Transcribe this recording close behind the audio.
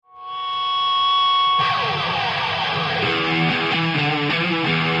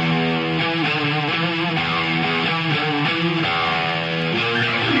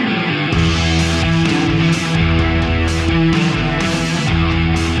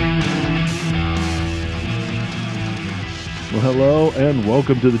Hello, and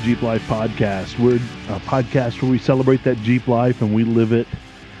welcome to the Jeep Life Podcast. We're a podcast where we celebrate that Jeep life and we live it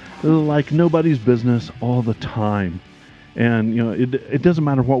like nobody's business all the time. And, it doesn't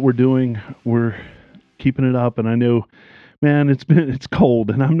matter what we're doing, we're keeping it up. And I know, man, it's cold,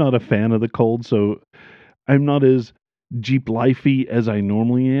 and I'm not a fan of the cold, so I'm not as Jeep lifey as I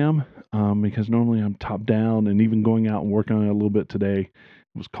normally am, because normally I'm top down, and even going out and working on it a little bit today,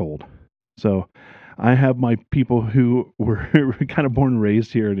 it was cold. So I have my people who were kind of born and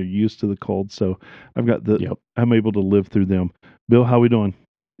raised here and are used to the cold, so I've got I'm able to live through them. Bill, how we doing?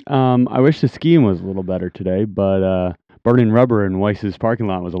 I wish the skiing was a little better today, but burning rubber in Weiss's parking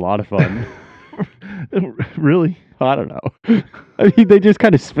lot was a lot of fun. Really? I don't know. I mean, they just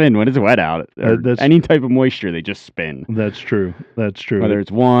kind of spin when it's wet out. Any type of moisture, they just spin. That's true. Whether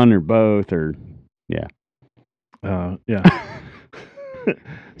it's one or both, or yeah.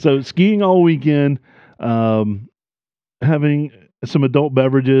 So skiing all weekend, having some adult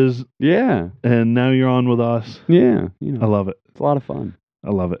beverages. Yeah. And now you're on with us. Yeah. I love it. It's a lot of fun. I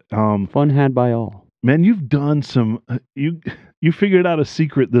love it. Fun had by all. Man, you've done some. You figured out a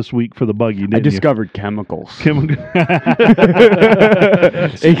secret this week for the buggy, didn't you? I discovered chemicals.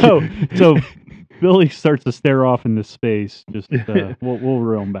 So Billy starts to stare off into space. Just we'll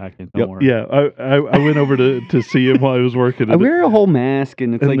reel him back in. Don't worry. Yeah, I went over to see him while I was working. I wear a whole mask,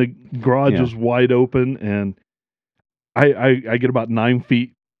 and it's like the garage is wide open, and I get about 9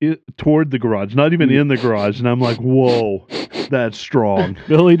 feet toward the garage, not even in the garage, and I'm like, whoa, that's strong.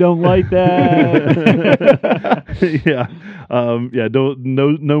 Billy don't like that.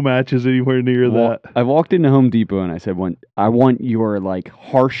 No matches anywhere near that. I walked into Home Depot and I said, I want your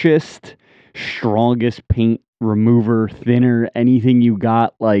harshest, strongest paint remover, thinner, anything you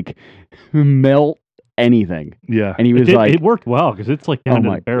got, melt anything. Yeah. And he was it worked well because it's down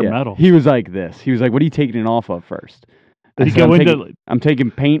to bare metal. He was like this. He was like, what are you taking it off of first? I'm taking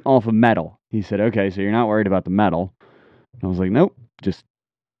paint off of metal. He said, okay, so you're not worried about the metal. And I was like, nope,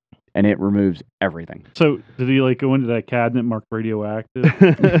 and it removes everything. So did he go into that cabinet marked radioactive?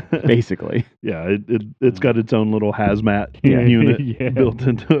 Basically. Yeah, it's got its own little hazmat unit built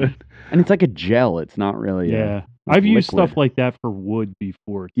into it. And it's like a gel. It's not really I've used stuff like that for wood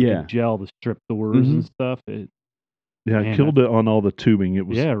before. Yeah. Gel to strip doors and stuff. I killed it on all the tubing. It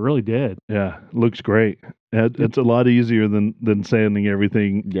it really did. Yeah, looks great. It's a lot easier than sanding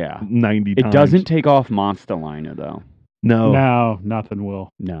everything 90 times. It doesn't take off Monster-Liner, though. No, nothing will.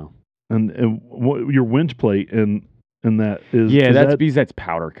 No. And what, your winch plate and that is because that's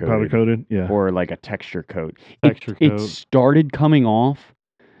powder coated. Powder coated, yeah, or a texture coat. It started coming off,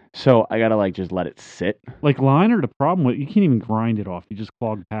 so I gotta just let it sit. Liner, the problem with you can't even grind it off. You just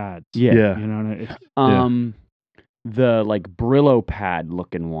clog pads. Yeah. You know. The Brillo pad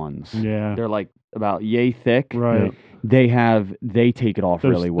looking ones. Yeah. They're about yay thick. Right. They take it off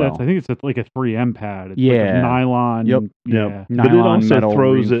really well. I think it's a 3M pad. It's a nylon. Yep. Yeah. But it also metal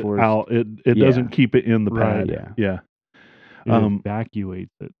throws reinforced. it out. It doesn't keep it in the pad. Right. Yeah. It evacuates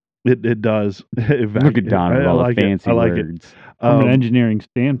it. It does. Look at Don with all the fancy words. From an engineering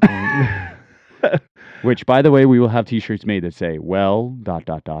standpoint. Which, by the way, we will have T-shirts made that say, well, ...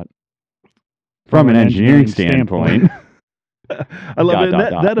 From an engineering standpoint. I love it.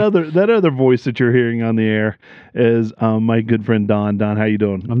 That other voice that you're hearing on the air is my good friend Don. Don, how you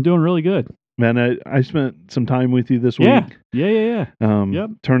doing? I'm doing really good. Man, I spent some time with you this week. Yeah.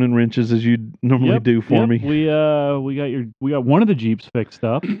 Turning wrenches as you normally do for me. We got one of the Jeeps fixed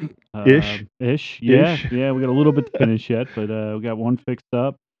up. Ish. Yeah. We got a little bit to finish yet, but we got one fixed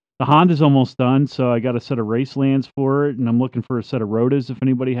up. The Honda's almost done, so I got a set of race lands for it, and I'm looking for a set of rotas if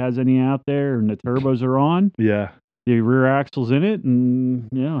anybody has any out there, and the turbos are on. Yeah. The rear axle's in it, and,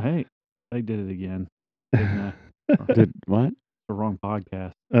 hey, I did it again. Did what? The wrong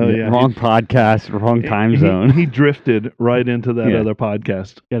podcast. Oh, yeah. Wrong podcast, wrong time zone. He drifted right into that other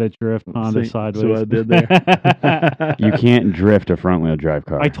podcast. Got a drift Honda sideways. So I did there. You can't drift a front-wheel drive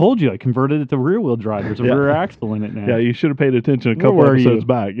car. I told you, I converted it to rear-wheel drive. There's a rear axle in it now. Yeah, you should have paid attention a couple episodes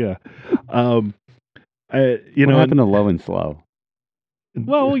back. Yeah. What happened to low and slow?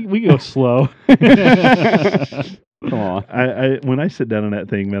 Well, we go slow. Come on. When I sit down in that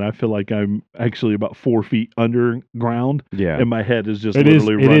thing, man, I feel like I'm actually about 4 feet underground. Yeah. And my head is just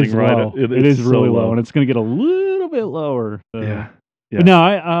literally running right up. It is really low, and it's going to get a little bit lower. So. Yeah. But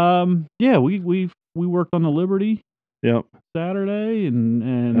no, we worked on the Liberty. Yep. Saturday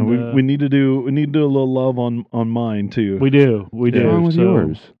and we need to do a little love on mine too. We do. What's wrong with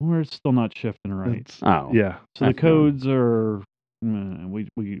yours? We're still not shifting right. Yeah. So the codes are. We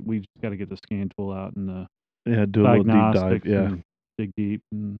just got to get the scan tool out and do a little deep dive. Yeah. Dig deep.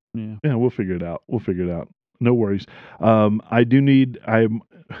 And, Yeah, we'll figure it out. no worries. I do need. I'm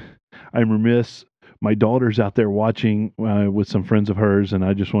remiss. My daughter's out there watching with some friends of hers, and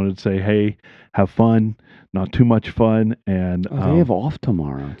I just wanted to say, hey, have fun, not too much fun, and they have off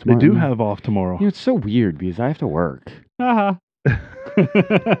tomorrow. They do have off tomorrow. It's so weird because I have to work. Uh-huh.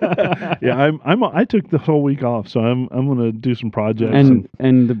 Yeah, I took the whole week off, so I'm gonna do some projects.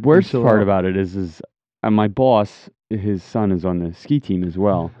 And the worst part about it is my boss, his son is on the ski team as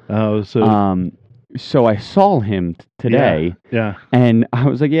well. Oh, so I saw him today. Yeah. And I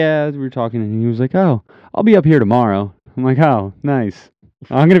was like, yeah, we were talking, and he was like, oh, I'll be up here tomorrow. I'm like, oh, nice.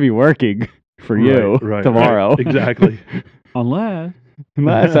 I'm gonna be working for you tomorrow. Right, exactly.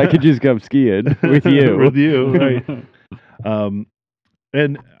 Unless I could just come skiing with you. With you, right.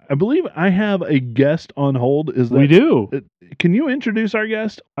 And I believe I have a guest on hold. We do. Can you introduce our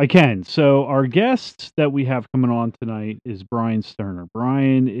guest? I can. So our guest that we have coming on tonight is Brian Sterner.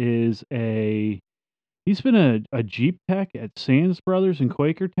 Brian is he's been a Jeep tech at Sands Brothers in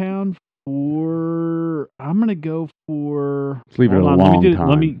Quakertown I'm going to go for... Let's leave it a long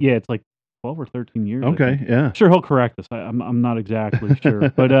time. Yeah, it's like 12 or 13 years. Okay, yeah. I'm sure he'll correct us. I'm not exactly sure.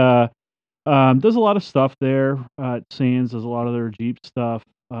 But does a lot of stuff there at Sands. Does a lot of their Jeep stuff.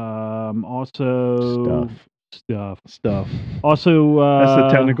 Also... Stuff. Also... that's the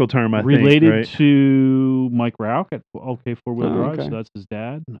technical term, I related think, right? to Mike Rauch at OK Four Wheel Drive, okay. so that's his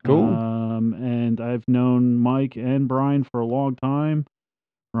dad. Cool. And I've known Mike and Brian for a long time.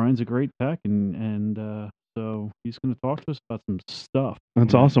 Brian's a great tech, and so he's going to talk to us about some stuff.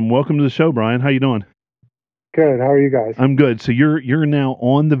 That's awesome. Welcome to the show, Brian. How you doing? Good. How are you guys? I'm good. So you're now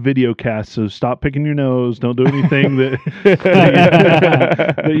on the video cast. So stop picking your nose. Don't do anything that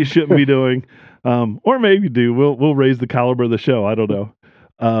you shouldn't be doing, or maybe do. We'll raise the caliber of the show. I don't know.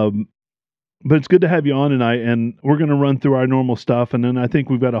 But it's good to have you on tonight, and we're going to run through our normal stuff, and then I think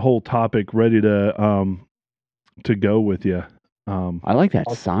we've got a whole topic ready to go with you. I like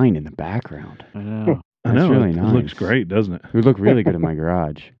that sign in the background. I know. I know. Really nice. It looks great, doesn't it? It would look really good in my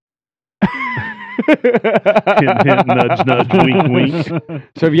garage. Hint, hint, nudge, nudge, wink, wink.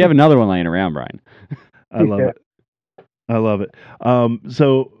 So if you have another one laying around, Brian. I love it. I love it.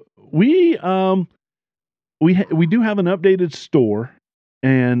 So we do have an updated store,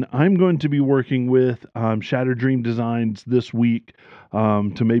 and I'm going to be working with Shattered Dream Designs this week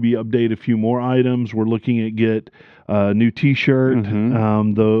to maybe update a few more items. We're looking at get a new T-shirt.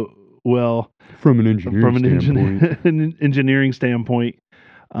 Mm-hmm. From an engineering standpoint,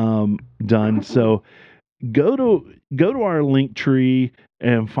 done. So go to our link tree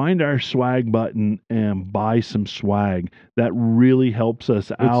and find our swag button and buy some swag. That really helps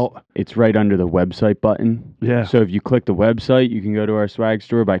us out. It's right under the website button. Yeah. So if you click the website, you can go to our swag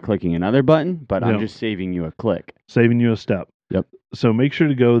store by clicking another button, but I'm just saving you a click. Saving you a step. Yep. So make sure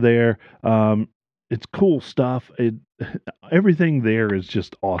to go there. It's cool stuff. Everything there is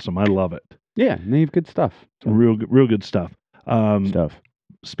just awesome. I love it. Yeah, and they have good stuff. Real good stuff.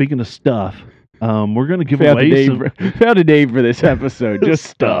 Speaking of stuff, we're going to give away found a name for this episode. Just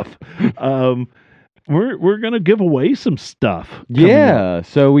stuff. We're going to give away some stuff. Yeah.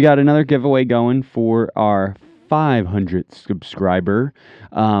 So we got another giveaway going for our 500th subscriber.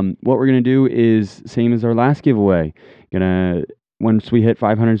 What we're going to do is same as our last giveaway. Once we hit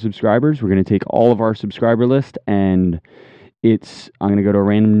 500 subscribers, we're going to take all of our subscriber list, and I'm going to go to a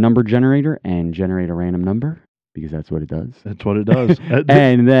random number generator and generate a random number, because that's what it does. That's what it does.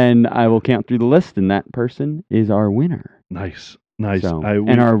 And then I will count through the list, and that person is our winner. Nice. So,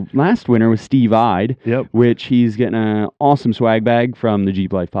 and our last winner was Steve Ide, which he's getting an awesome swag bag from the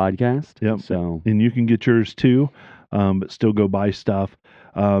Jeep Life podcast. Yep. So, and you can get yours too, but still go buy stuff.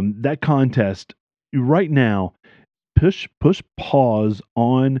 That contest right now, push pause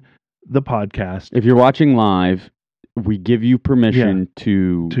on the podcast. If you're watching live, we give you permission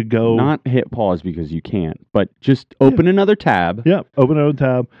to go, not hit pause because you can't, but just open another tab. Yeah, open another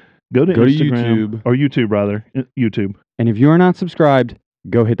tab. Go to Instagram, or YouTube rather. YouTube. And if you are not subscribed,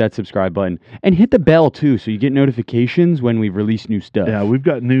 go hit that subscribe button and hit the bell too, so you get notifications when we release new stuff. Yeah, we've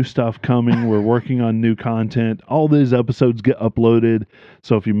got new stuff coming. We're working on new content. All these episodes get uploaded,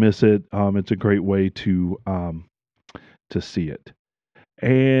 so if you miss it, it's a great way to see it.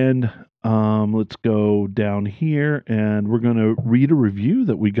 And let's go down here, and we're going to read a review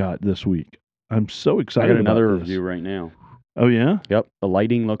that we got this week. I'm so excited. I got another about review right now. Oh yeah? Yep. The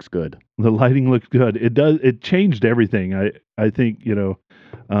lighting looks good. The lighting looks good. It does. It changed everything. I think,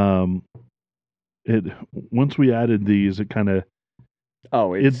 once we added these, it kind of.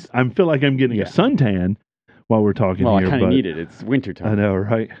 Oh, I feel like I'm getting a suntan while we're talking here. Well, I kind of need it. It's wintertime. I know,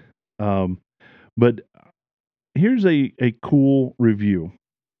 right? But here's a cool review.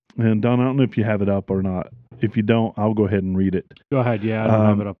 And Don, I don't know if you have it up or not. If you don't, I'll go ahead and read it. Go ahead. Yeah, I don't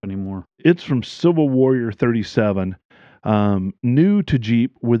have it up anymore. It's from Civil Warrior 37. New to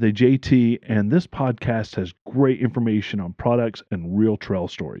Jeep with a JT, and this podcast has great information on products and real trail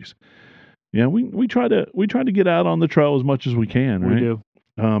stories. Yeah, we try to get out on the trail as much as we can. Right? We do.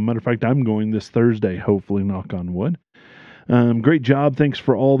 Matter of fact, I'm going this Thursday, hopefully, knock on wood. Great job. Thanks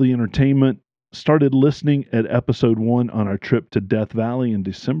for all the entertainment. Started listening at episode 1 on our trip to Death Valley in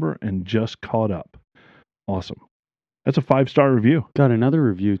December and just caught up. Awesome. That's a 5-star review. Got another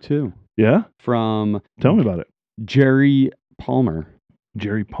review too. Yeah? From Tell me about it. Jerry Palmer.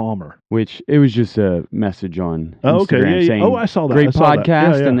 Jerry Palmer. Which it was just a message on Instagram okay. Yeah. saying, I saw that. Great I saw podcast.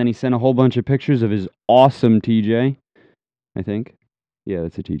 that. Yeah. And then he sent a whole bunch of pictures of his awesome TJ, I think. Yeah,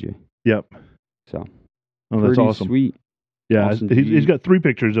 that's a TJ. Yep. So, that's pretty awesome. Sweet. Yeah, awesome he's got 3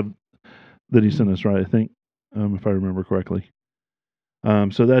 pictures that he sent us, right? I think, if I remember correctly.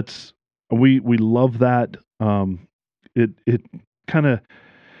 So that's we love that. It kind of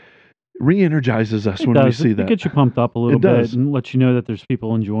re-energizes us when we see that. It gets you pumped up a little bit and lets you know that there's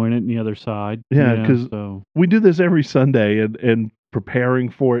people enjoying it on the other side. Yeah, because we do this every Sunday, and preparing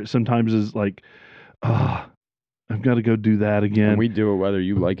for it sometimes is like, I've got to go do that again. And we do it whether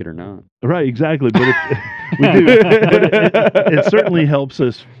you like it or not. Right, exactly. But we do. But it certainly helps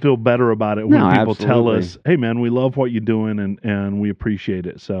us feel better about it when people tell us, "Hey, man, we love what you're doing, and we appreciate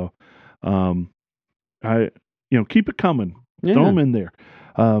it." So, keep it coming. Yeah. Throw them in there.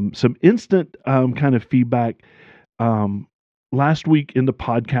 Some instant kind of feedback. Last week in the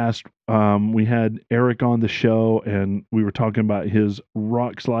podcast, we had Eric on the show, and we were talking about his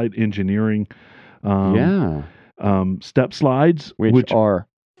rock slide engineering. Step slides, which are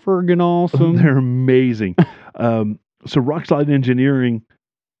friggin' awesome. They're amazing. So Rock Slide Engineering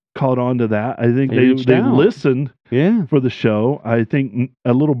caught on to that. I think they listened for the show. I think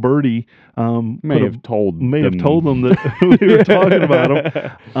a little birdie may have told them that we were talking about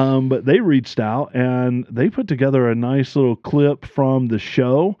them. But they reached out and they put together a nice little clip from the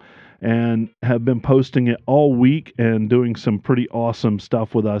show and have been posting it all week and doing some pretty awesome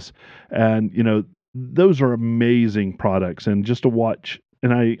stuff with us. And, those are amazing products, and just to watch,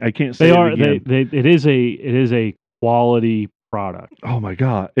 and I can't say it is a quality product. Oh my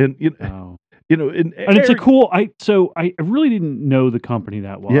God. And and it's a cool. I really didn't know the company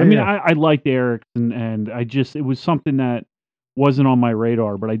that well. Yeah, I liked Eric, and it was something that wasn't on my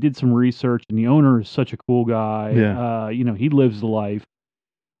radar, but I did some research, and the owner is such a cool guy. Yeah. He lives the life.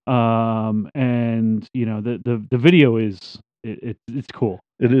 And the video is it's cool.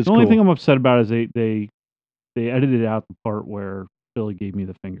 It is. The only thing I'm upset about is they edited out the part where Billy gave me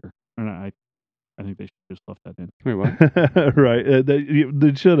the finger, and I think they should just left that in. Wait, what? Right?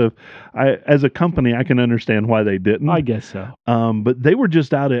 They should have. As a company, I can understand why they didn't. I guess so. But they were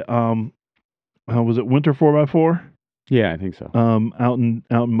just out at was it Winter 4x4? Yeah, I think so. Out in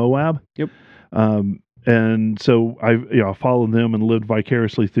Moab. Yep. And so I followed them and lived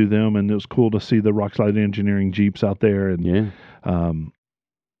vicariously through them, and it was cool to see the Rock Slide Engineering Jeeps out there. And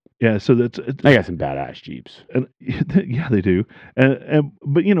so they got some badass Jeeps. And yeah, they do.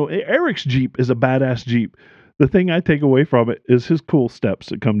 But Eric's Jeep is a badass Jeep. The thing I take away from it is his cool steps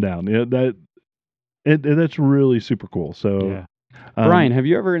that come down. That's really super cool. So, yeah. Brian, have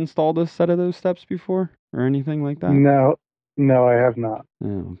you ever installed a set of those steps before or anything like that? No, I have not.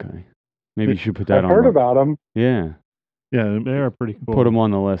 Oh, okay. Maybe you should put that on. I've heard about them. Yeah. Yeah. They are pretty cool. Put them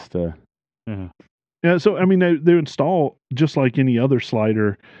on the list. Yeah. Yeah. So, I mean, they install just like any other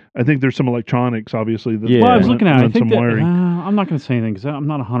slider. I think there's some electronics, obviously. Well, I was looking at it. I think that, I'm not going to say anything because I'm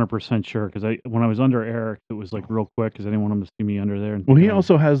not 100% sure. Because when I was under Eric, it was like real quick because I didn't want him to see me under there. Well, he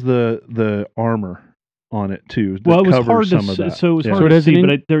also has the armor on it too. Well, it was hard to see. So it was hard to see,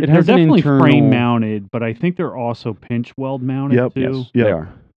 but they're definitely frame mounted. But I think they're also pinch weld mounted too. Yes, they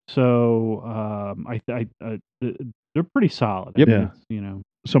are. So they're pretty solid. Yep. Yeah.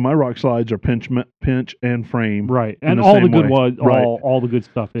 So my rock slides are pinch and frame. Right. And all the good all the good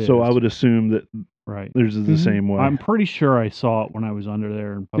stuff is. So I would assume that theirs is the same way. I'm pretty sure I saw it when I was under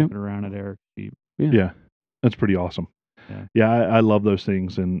there and poking around at Eric's Jeep. Yeah. That's pretty awesome. Yeah, I love those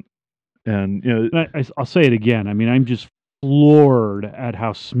things, and I'll say it again. I mean, I'm just floored at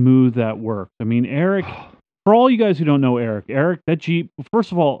how smooth that worked. I mean, Eric, for all you guys who don't know Eric, that Jeep,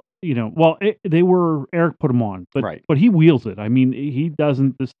 first of all, Eric put them on, but he wheels it. I mean, he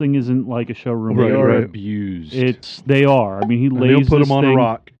doesn't. This thing isn't like a showroom. They are abused. They are. I mean, he lays. He'll put them on a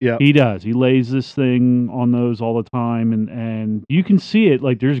rock. Yeah, he does. He lays this thing on those all the time, and you can see it.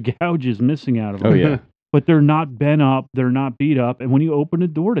 Like there's gouges missing out of them. Oh yeah. but they're not bent up, they're not beat up, and when you open the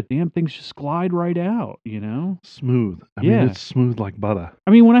door, the damn things just glide right out. Smooth. I mean, it's smooth like butter.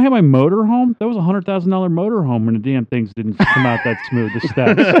 I mean, when I had my motorhome, that was a $100,000 motorhome, and the damn things didn't come out that smooth. The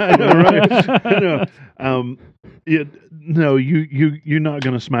steps. You're not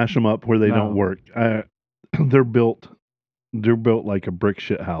going to smash them up where they don't work. They're built like a brick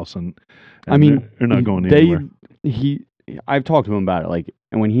shit house, and I mean, they're not going anywhere. I've talked to him about it. Like,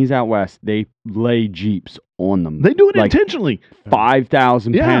 and when he's out west, they lay Jeeps on them. They do it intentionally.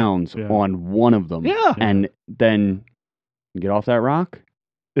 5,000 pounds on one of them. Yeah, and then get off that rock.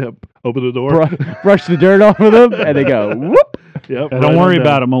 Yep. Open the door, brush the dirt off of them, and they go whoop. Yep. Don't worry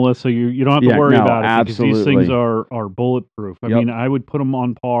about it, Melissa. You don't have to worry about it absolutely. Because these things are bulletproof. I mean, I would put them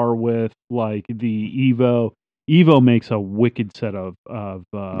on par with like the Evo. Evo makes a wicked set of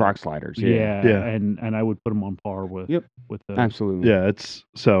rock sliders. Yeah. And I would put them on par with those. Absolutely. Yeah, it's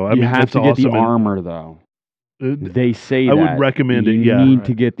so. I you mean, have it's to get awesome. the armor though. They say I would recommend it. You need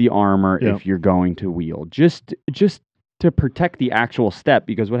to get the armor if you're going to wheel. Just to protect the actual step,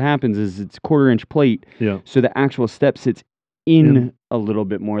 because what happens is it's 1/4-inch plate. Yeah. So the actual step sits in a little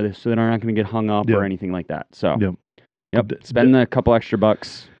bit more, so they're not going to get hung up or anything like that. So. Spend a couple extra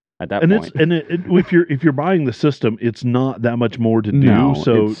bucks. At that point. If you're buying the system, it's not that much more to do. No,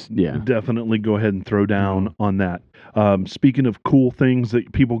 so definitely go ahead and throw down on that. Speaking of cool things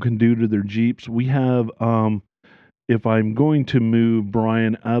that people can do to their Jeeps, we have. If I'm going to move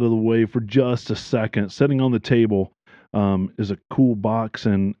Brian out of the way for just a second, sitting on the table is a cool box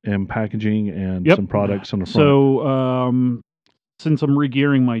and packaging and some products on the front. So since I'm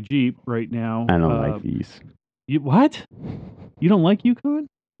regearing my Jeep right now, I don't like these. What? You don't like Yukon?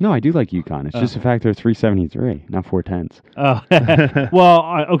 No, I do like Yukon. It's just a fact they're 373, not 410s.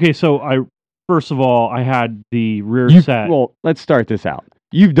 Well, okay. So first of all, I had the rear set. Well, let's start this out.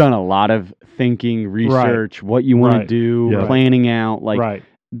 You've done a lot of thinking, research, what you want to do, planning out. Like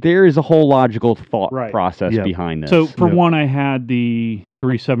there is a whole logical thought process behind this. So for one, I had the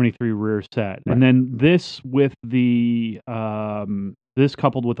 373 rear set, and then this with the this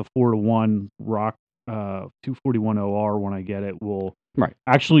coupled with a 4-to-1 Rock 241 OR when I get it will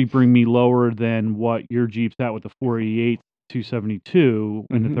actually bring me lower than what your Jeep's at with the 488 272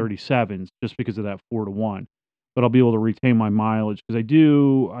 and the 37s, just because of that 4-to-1. But I'll be able to retain my mileage because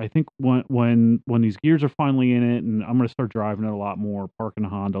I think when these gears are finally in it, and I'm going to start driving it a lot more, parking the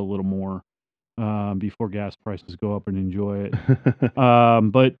Honda a little more before gas prices go up and enjoy it.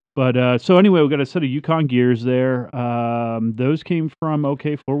 So anyway, we got a set of Yukon gears there. Those came from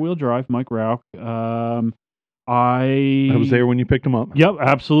OK 4-Wheel Drive, Mike Rauch. I was there when you picked them up. Yep,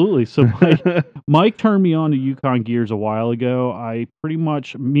 absolutely. So Mike turned me on to Yukon gears a while ago. I pretty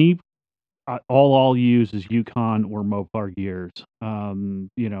much all I'll use is Yukon or Mopar gears.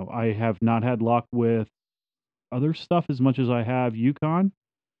 I have not had luck with other stuff as much as I have Yukon.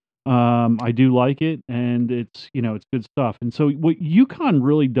 I do like it, and it's good stuff. And so what Yukon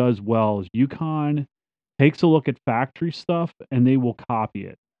really does well is Yukon takes a look at factory stuff and they will copy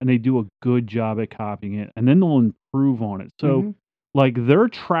it, and they do a good job at copying it, and then they'll improve on it. So like their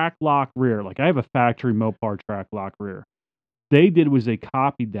track lock rear, like I have a factory Mopar track lock rear. They did was they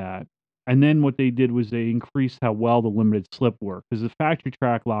copied that. And then what they did was they increased how well the limited slip worked, because the factory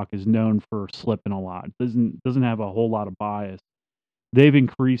track lock is known for slipping a lot. It doesn't have a whole lot of bias. They've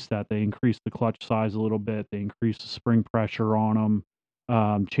increased that. They increased the clutch size a little bit. They increased the spring pressure on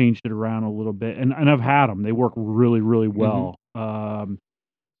them, changed it around a little bit. And I've had them. They work really, really well.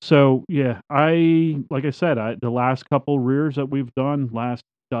 So yeah, like I said, the last couple rears that we've done, last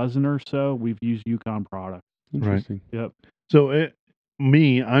dozen or so, we've used Yukon products. Interesting. Yep. So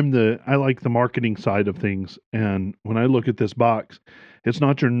I like the marketing side of things, and when I look at this box, it's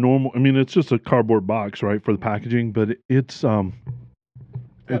not your normal. I mean, it's just a cardboard box, right, for the packaging, but it's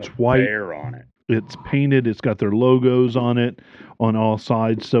white. Bear on it. It's painted. It's got their logos on it on all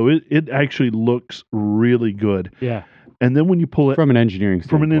sides, so it actually looks really good. Yeah. And then when you pull it from an engineering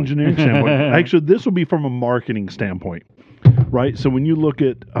standpoint, actually, this will be from a marketing standpoint, right? So when you look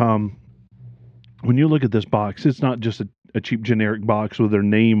at this box, it's not just a cheap generic box with their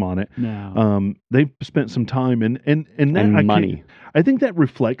name on it. No. They've spent some time and money. I think that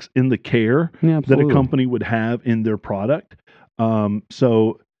reflects in the care that a company would have in their product.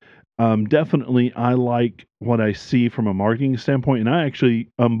 Definitely I like what I see from a marketing standpoint, and I actually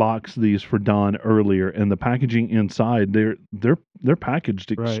unboxed these for Don earlier, and the packaging inside, they're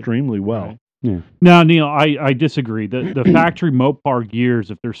packaged extremely well. Right. Yeah. Now, Neil, I disagree. The factory Mopar gears,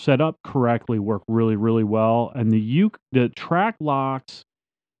 if they're set up correctly, work really, really well. And the track locks,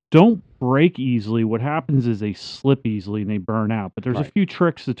 don't break easily. What happens is they slip easily and they burn out. But there's a few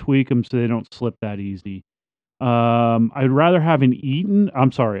tricks to tweak them so they don't slip that easy. I'd rather have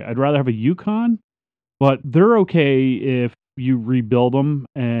I'd rather have a Yukon, but they're okay if you rebuild them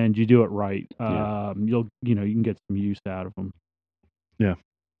and you do it right. You can get some use out of them. Yeah.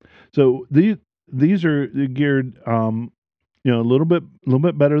 So these are geared, a little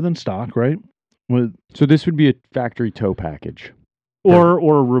bit better than stock, right? So this would be a factory tow package. Or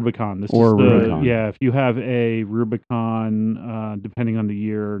a Rubicon. Rubicon. Yeah, if you have a Rubicon, depending on the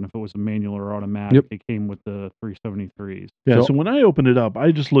year, and if it was a manual or automatic, it came with the 373s. Yeah. So when I opened it up,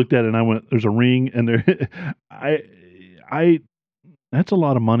 I just looked at it and I went, "There's a ring," and there, that's a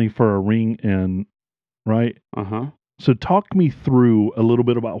lot of money for a ring, and right. So talk me through a little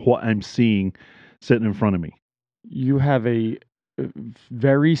bit about what I'm seeing sitting in front of me. You have a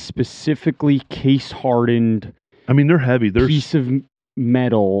very specifically case hardened. I mean, they're heavy. They're piece of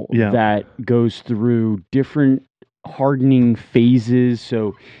metal that goes through different hardening phases.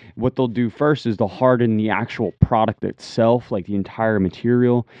 So what they'll do first is they'll harden the actual product itself, like the entire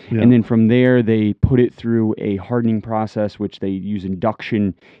material. And then from there, they put it through a hardening process, which they use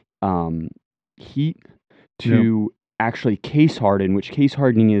induction heat to actually case harden, which case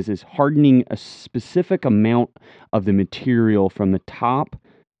hardening is hardening a specific amount of the material from the top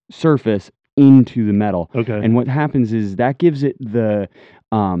surface into the metal. Okay. And what happens is that gives it the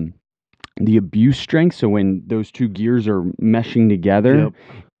abuse strength. So when those two gears are meshing together,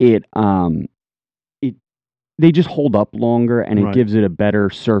 they just hold up longer, and it gives it a better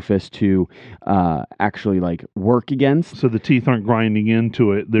surface to actually like work against. So the teeth aren't grinding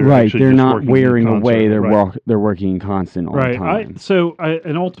into it. They're not wearing away. They're working in constant all the time.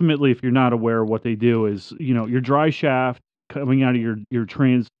 And ultimately, if you're not aware, what they do is, your dry shaft coming out of your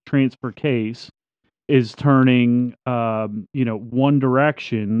transfer case is turning, one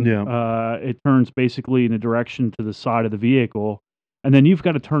direction. It turns basically in a direction to the side of the vehicle, and then you've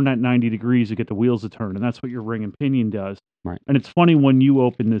got to turn that 90 degrees to get the wheels to turn, and that's what your ring and pinion does. Right. And it's funny, when you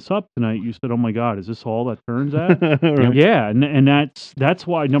opened this up tonight, you said, "Oh my God, is this all that turns at?" Yeah, and that's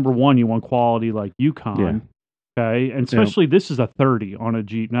why, number one, you want quality like Yukon. Yeah. Okay, and especially this is a 30 on a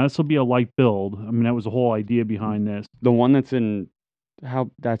Jeep. Now this will be a light build. I mean, that was the whole idea behind this. The one that's in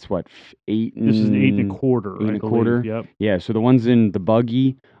that's what 8. This is an 8 1/4. 8 1/4. Yep. Yeah. So the ones in the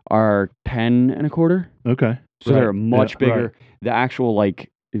buggy are 10 1/4. Okay. So they're much bigger. Right. The actual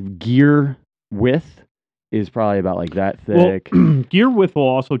like gear width is probably about like that thick. Well, gear width will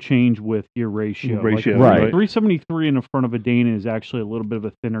also change with gear ratio. Right. 373 in the front of a Dana is actually a little bit of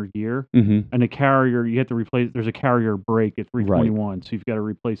a thinner gear. Mm-hmm. And the carrier, you have to replace, there's a carrier brake at 321, so you've got to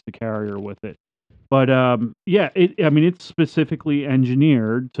replace the carrier with it. But it's specifically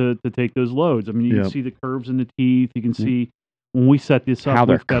engineered to take those loads. I mean, you can see the curves in the teeth. You can see when we set this up, how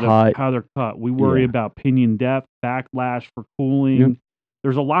they're cut. We worry about pinion depth, backlash for cooling. Yep.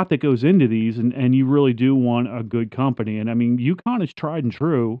 There's a lot that goes into these, and you really do want a good company. And I mean, Yukon is tried and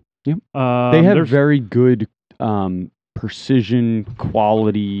true. Yep. They have very good precision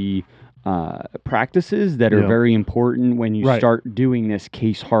quality practices that are very important when you start doing this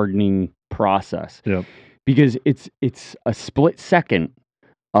case hardening process. Yep. Because it's a split second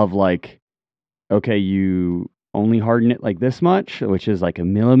of like, okay, you only harden it like this much, which is like a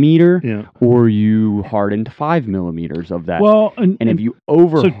millimeter, or you harden to 5 millimeters of that. Well, and if you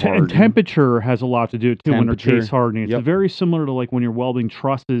over harden, temperature has a lot to do too when they're case hardening. It's very similar to like when you're welding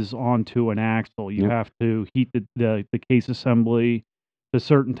trusses onto an axle. You have to heat the case assembly to a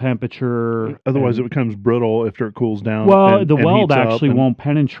certain temperature. Otherwise, it becomes brittle after it cools down. Well, the weld actually won't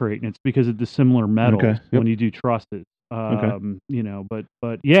penetrate, and it's because of dissimilar metals when you do trusses.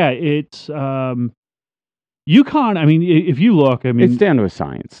 But yeah, it's Yukon. I mean, if you look, I mean, it's down to a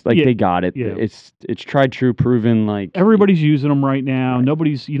science. Like they got it. Yeah. It's tried, true, proven. Like everybody's using them right now.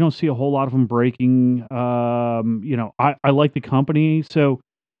 Right. You don't see a whole lot of them breaking. I like the company. So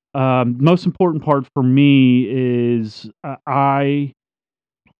most important part for me is I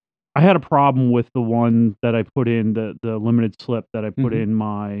had a problem with the one that I put in the limited slip that I put in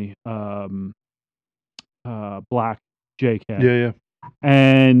my black JK. Yeah.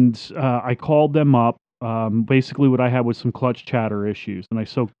 And I called them up. Basically what I had was some clutch chatter issues, and I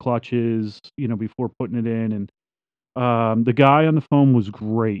soaked clutches, before putting it in. And the guy on the phone was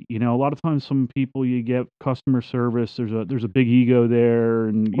great. A lot of times some people, you get customer service, there's a big ego there,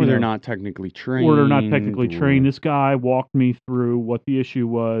 and they're not technically trained. This guy walked me through what the issue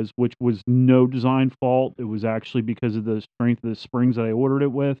was, which was no design fault. It was actually because of the strength of the springs that I ordered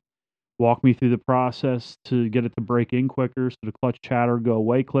it with. Walk me through the process to get it to break in quicker, so the clutch chatter go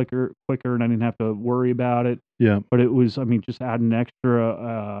away quicker, and I didn't have to worry about it. Yeah. But it was, just add an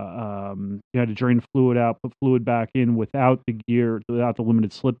extra. You had to drain the fluid out, put fluid back in without the gear, without the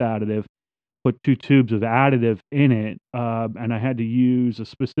limited slip additive. Put 2 tubes of additive in it, and I had to use a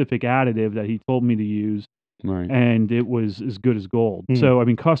specific additive that he told me to use, Right. and it was as good as gold. So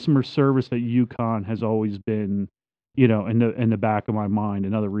customer service at Yukon has always been, in the back of my mind.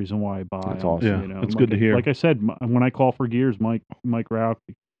 Another reason why I buy. That's awesome. Yeah, that's good to hear. Like I said, when I call for gears, Mike Rauch.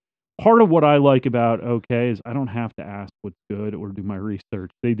 Part of what I like about OK is I don't have to ask what's good or do my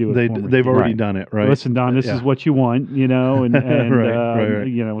research. They do it. They've already done it, right? Listen, Don, this is what you want, and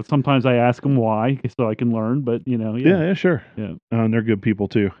right. sometimes I ask them why so I can learn, but yeah, sure. Yeah. And they're good people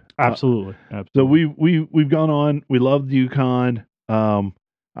too. Absolutely. So we've gone on. We love the Yukon.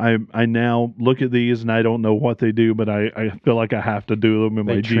 I now look at these and I don't know what they do, but I feel like I have to do them in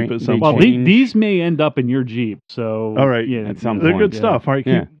my Jeep at some point. point. Well, these may end up in your Jeep. So all right, at some they're point, good stuff. All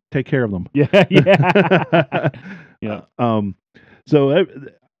right, take care of them. Yeah. Yeah. So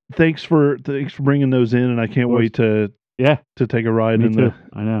thanks for bringing those in, and I can't wait to take a ride in the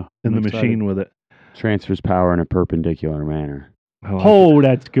machine with it. Transfers power in a perpendicular manner.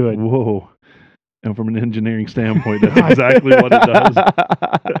 That's good. Whoa. And from an engineering standpoint, that's exactly what it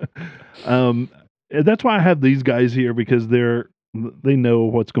does. That's why I have these guys here, because they know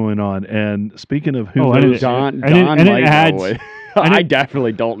what's going on. And speaking of who knows, Don might know. I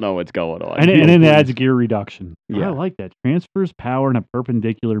definitely don't know what's going on. And it adds gear reduction. Yeah. I like that. Transfers power in a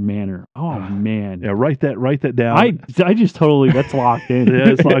perpendicular manner. Oh man. Yeah, write that down. I just totally, that's locked in. Yeah,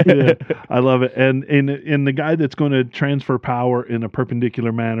 it's locked in. I love it. And the guy that's going to transfer power in a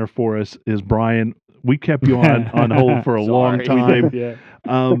perpendicular manner for us is Brian. We kept you on hold for a long time. Yeah.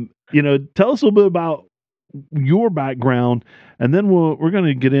 Tell us a little bit about your background, and then we're going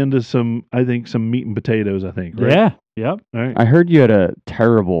to get into some meat and potatoes, I think, right? Yeah. Yep. All right. I heard you had a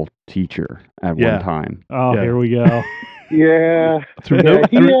terrible teacher at one time. Oh, here we go. Yeah.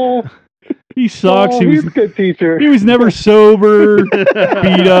 He sucks. Oh, he's a good teacher. He was never sober.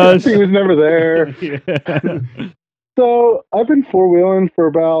 Beat us. He was never there. Yeah. So I've been four-wheeling for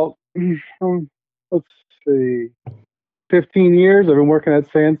about, let's see, 15 years. I've been working at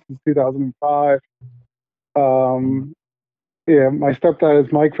Sand since 2005. My stepdad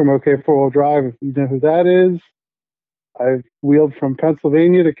is Mike from OK Four Wheel Drive, if you know who that is. I've wheeled from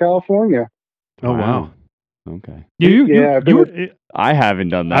Pennsylvania to California. Oh, wow. Okay. I haven't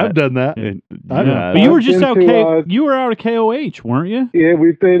done that. I've done that. But you were just out. You were out of KOH, weren't you? Yeah,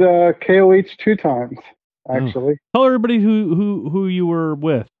 we did KOH 2 times, actually. Tell everybody who you were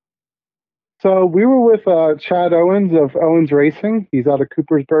with. So we were with Chad Owens of Owens Racing. He's out of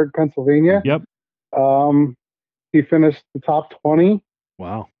Coopersburg, Pennsylvania. Yep. He finished the top 20.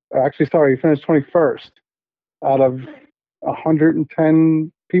 Wow. Actually, sorry, he finished 21st out of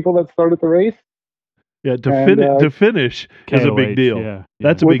 110 people that started the race. Yeah, to finish is a big deal. Yeah.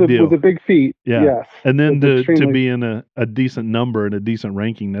 That's a big deal. It was a big feat. Yeah. Yes. And then to be in a decent number and a decent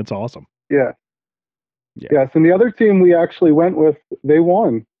ranking, that's awesome. Yeah. Yeah. Yes, and the other team we actually went with, they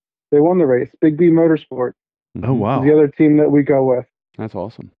won. They won the race. Big B Motorsport. Oh, wow. The other team that we go with. That's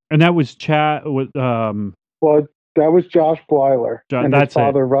awesome. And that was Chad with Well, that was Josh Blyler and his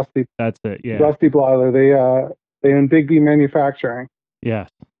father, Rusty. That's it. Yeah. Rusty Blyler. They own Big B Manufacturing. Yes.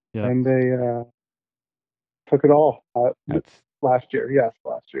 Yeah. And they took it all last year. Yes,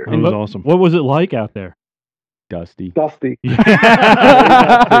 last year. That was awesome. What was it like out there? Dusty. Dusty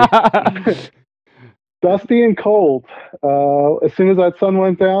and cold. As soon as that sun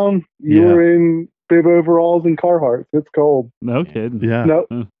went down, you were in bib overalls and Carhartts. It's cold. No kidding. Yeah.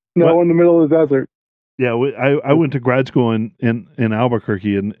 No, in the middle of the desert. Yeah, I went to grad school in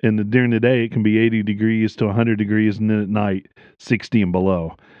Albuquerque, and during the day it can be 80 degrees to 100 degrees, and then at night 60 and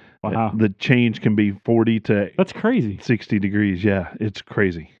below. Wow. The change can be 40 to that's crazy. 60 degrees. Yeah, it's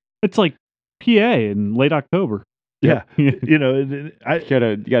crazy. It's like PA in late October. Yeah. You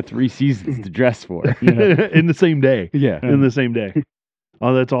got 3 seasons to dress for. In the same day. Yeah. In the same day.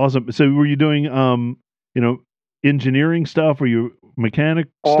 Oh, that's awesome. So were you doing engineering stuff? Were you mechanic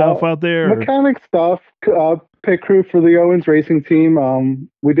stuff out there? Mechanic stuff. Pit crew for the Owens Racing team.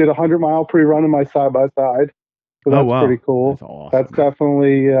 We did a 100-mile pre-run in my side-by-side. So that's pretty cool. That's awesome. That's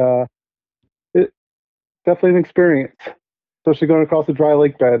definitely definitely an experience, especially going across the dry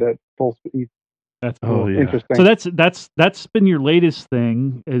lake bed at full speed. That's cool. Interesting. So that's been your latest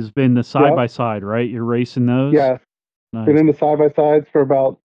thing, has been the side-by-side, right? You're racing those? Yes. Nice. Been in the side-by-sides for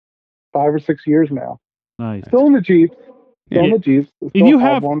about 5 or 6 years now. Nice. Still in the Jeeps. Still And you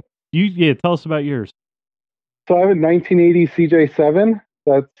have one. Tell us about yours. So I have a 1980 CJ7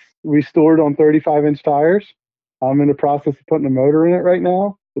 that's restored on 35-inch tires. I'm in the process of putting a motor in it right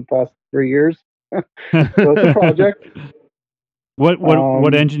now the past 3 years. So it's a project.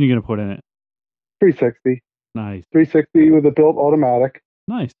 What engine are you going to put in it? 360. Nice. 360 with a built automatic.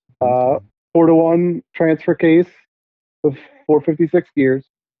 Nice. 4-to-1 transfer case with 456 gears.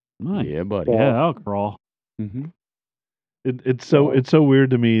 Nice. Yeah, buddy. Yeah, I'll crawl. Mm-hmm. It's so weird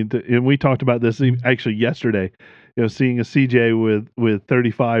to me, and we talked about this actually yesterday. Seeing a CJ with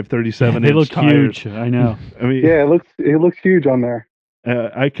 35, 37 they look tires. huge. I know. I mean, yeah, it looks huge on there.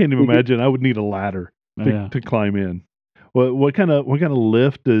 I can't even imagine. I would need a ladder to climb in. What kind of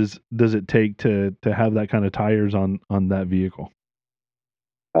lift does it take to have that kind of tires on that vehicle?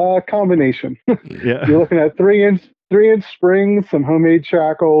 Combination. Yeah, you're looking at 3-inch springs, some homemade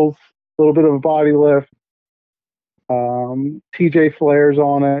shackles, a little bit of a body lift, TJ flares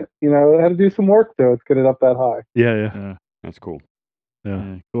on it. It had to do some work though to get it up that high. Yeah. That's cool.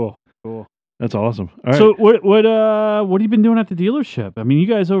 Yeah, cool. That's awesome. All right. So what have you been doing at the dealership? I mean, you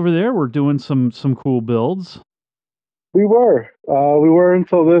guys over there were doing some cool builds. We were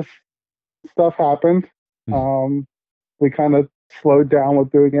until this stuff happened. We kind of slowed down with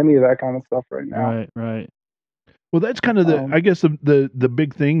doing any of that kind of stuff right now. Right. Well, that's kind of I guess the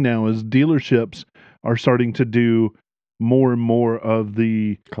big thing now is dealerships are starting to do more and more of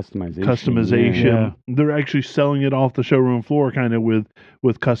the customization. Yeah. They're actually selling it off the showroom floor, kind of with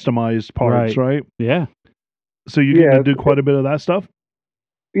customized parts, right? Yeah. So you get to do quite a bit of that stuff.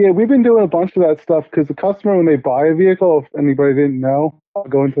 Yeah, we've been doing a bunch of that stuff because the customer, when they buy a vehicle, if anybody didn't know, I'll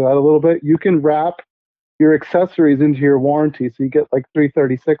go into that a little bit. You can wrap your accessories into your warranty, so you get like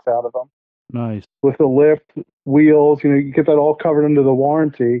 336 out of them. Nice. With the lift, wheels, you get that all covered under the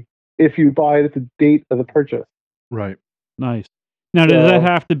warranty if you buy it at the date of the purchase. Right. Nice. Now, does that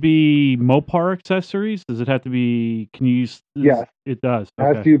have to be Mopar accessories? Does it have to be? Can you use? Yes, it does. Okay.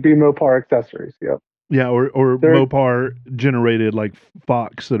 It has to be Mopar accessories. Yep. Yeah, or Mopar generated like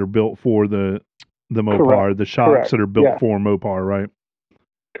Fox that are built for the Mopar, correct. the shocks correct. that are built for Mopar, right?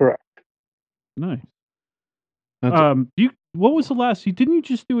 Correct. Nice. What was the last? Didn't you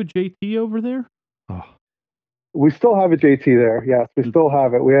just do a JT over there? Oh. We still have a JT there. Yes, we still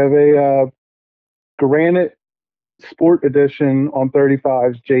have it. We have a Granite Sport Edition on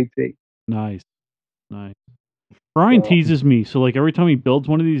 35's JT. Nice. Brian teases me, so like every time he builds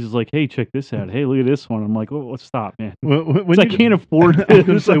one of these, he's like, "Hey, check this out. Hey, look at this one." I'm like, "Oh, let's stop, man. I can't afford this." I was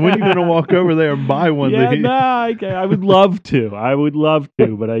going to say, when are you going to walk over there and buy one? I would love to.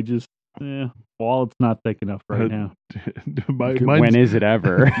 But I just, wallet's not thick enough right now. When is it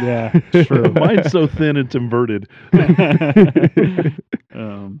ever? Yeah, true. Mine's so thin it's inverted.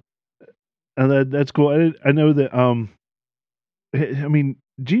 And that's cool. I know that. I mean,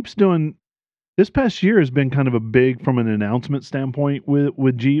 Jeep's doing. This past year has been kind of a big, from an announcement standpoint,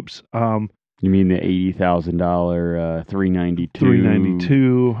 with Jeeps. You mean the $80,000 392?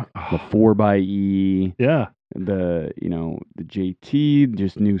 392. The 4xe. Yeah. The JT,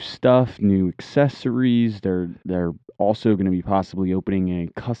 just new stuff, new accessories. They're also going to be possibly opening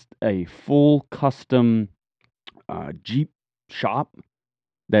a full custom Jeep shop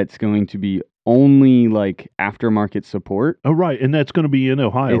that's going to be only like aftermarket support. Oh, right. And that's going to be in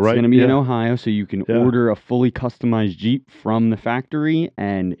Ohio, right? It's going to be in Ohio, so you can order a fully customized Jeep from the factory,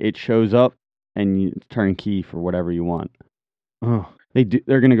 and it shows up, and it's turnkey for whatever you want. Oh.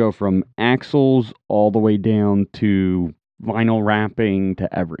 They're going to go from axles all the way down to vinyl wrapping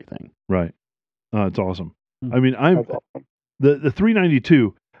to everything. Right. Oh, it's awesome. I mean, the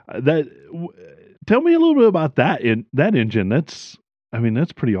 392. Tell me a little bit about that engine. That's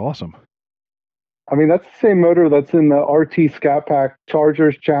pretty awesome. I mean, that's the same motor that's in the RT Scat Pack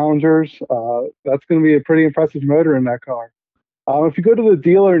Chargers, Challengers. That's going to be a pretty impressive motor in that car. If you go to the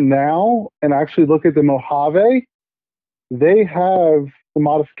dealer now and actually look at the Mojave, they have the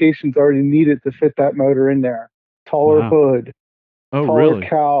modifications already needed to fit that motor in there. Taller hood, taller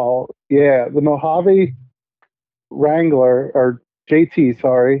cowl. Yeah, the Mojave Wrangler, or JT,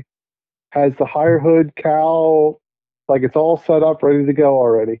 sorry, has the higher hood, cowl, like it's all set up, ready to go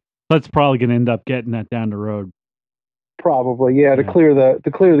already. That's probably going to end up getting that down the road. Probably, to clear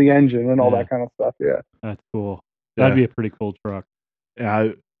the engine and all that kind of stuff. Yeah, that's cool. That'd be a pretty cool truck. Yeah,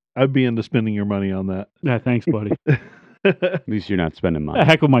 I'd be into spending your money on that. Yeah, thanks, buddy. At least you're not spending money. The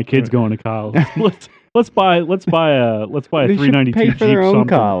heck with my kids going to college. Let's buy a 392 pay for Jeep their own something.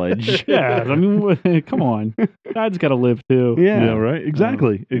 College. Yeah, I mean, come on, Dad's got to live too. Yeah, right.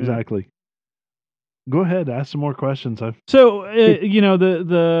 Exactly. Go ahead, ask some more questions. So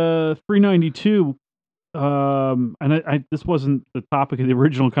the 392. And this wasn't the topic of the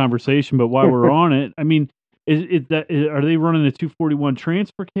original conversation, but while we're on it, I mean, Are they running the 241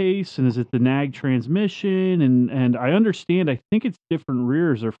 transfer case, and is it the NAG transmission? And I understand. I think it's different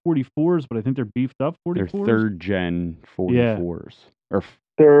rears. They're 44s, but I think they're beefed up 44s. They're third gen 44s.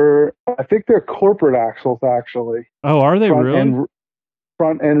 I think they're corporate axles actually. Oh, are they really?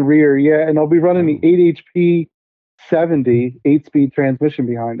 Front and rear, yeah, and they'll be running the 8 HP 70 8-speed transmission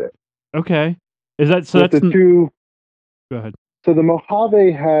behind it. Okay, is that so? That's the two. Go ahead. So the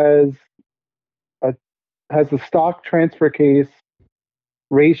Mojave has the stock transfer case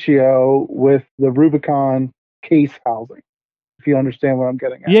ratio with the Rubicon case housing. If you understand what I'm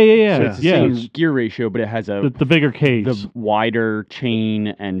getting at. Yeah. So it's the same gear ratio, but it has the bigger case, the wider chain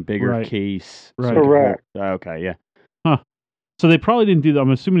and bigger case. Right. Correct. Okay. Yeah. Huh. So they probably didn't do. I'm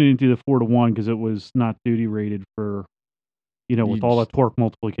assuming they didn't do the 4-to-1 because it was not duty rated for. With all that torque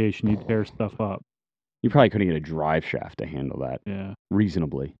multiplication, you'd tear stuff up. You probably couldn't get a drive shaft to handle that. Yeah.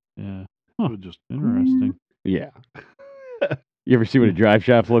 Reasonably. Yeah. Huh. Just interesting. Yeah. You ever see what a drive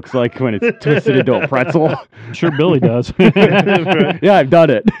shaft looks like when it's twisted into a pretzel? I'm sure Billy does. Yeah, I've done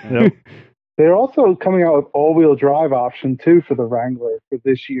it. Yep. They're also coming out with all-wheel drive option too for the Wrangler for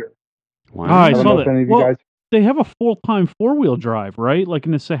this year. Wow. I saw that. They have a full-time 4-wheel drive, right? Like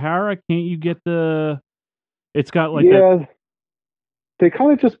in the Sahara, can't you get the? It's got like They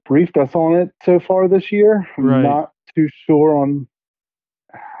kind of just briefed us on it so far this year. I'm not too sure on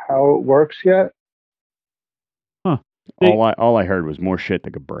how it works yet. Huh. All I heard was more shit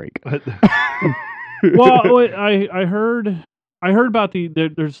that could break. Well, I heard about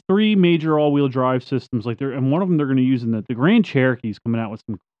there's 3 major all-wheel drive systems and one of them they're going to use in the Grand Cherokee's coming out with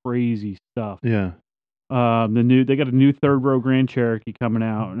some crazy stuff. Yeah. They got a new 3rd row Grand Cherokee coming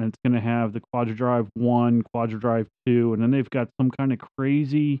out, and it's going to have the QuadraDrive 1, QuadraDrive 2, and then they've got some kind of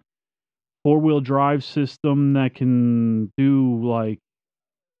crazy 4-wheel drive system that can do like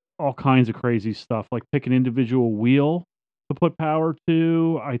all kinds of crazy stuff, like pick an individual wheel to put power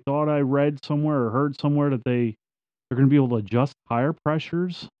to. I thought I read somewhere or heard somewhere that they're going to be able to adjust tire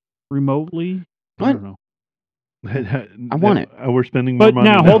pressures remotely. What? I don't know. I want it. We're spending more money.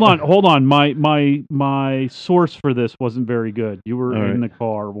 But now, hold on. My source for this wasn't very good. You were in the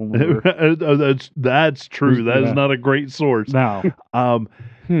car when we were. That's true. That is not a great source. No.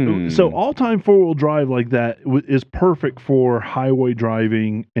 So all-time 4-wheel drive like that is perfect for highway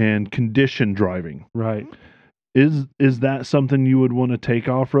driving and condition driving. Right. Is that something you would want to take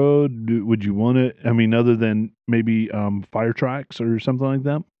off-road? Would you want it? I mean, other than maybe fire tracks or something like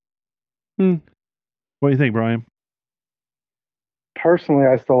that? What do you think, Brian? Personally,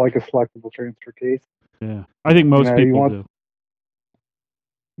 I still like a selectable transfer case. Yeah, I think most people do.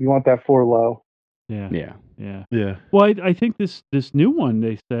 You want that 4 low. Yeah. Well, I think this new one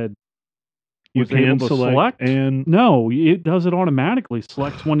they said you can select and no, it does it automatically.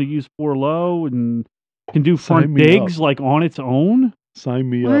 Selects one to use 4 low and can do front digs like on its own. Sign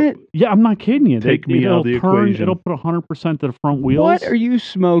me up. Yeah, I'm not kidding you. Take me out of the equation. It'll put 100% to the front wheels. What are you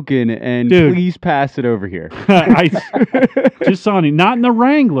smoking? And Dude. Please pass it over here. Just Sonny, not in the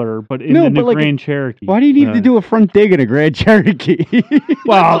Wrangler, but in the new Grand Cherokee. Why do you need to do a front dig in a Grand Cherokee?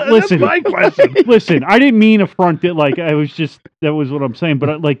 Well, listen. That's my question. Listen, I didn't mean a front dig. Like that was what I'm saying.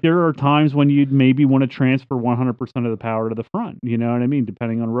 But like there are times when you'd maybe want to transfer 100% of the power to the front. You know what I mean?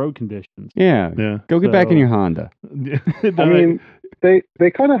 Depending on road conditions. Yeah. Go get back in your Honda. I mean. They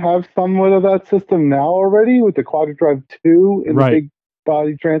kind of have somewhat of that system now already with the QuadraDrive 2 in the big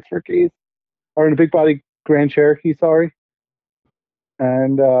body transfer case, or in the big body Grand Cherokee, sorry.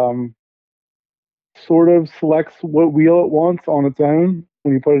 And sort of selects what wheel it wants on its own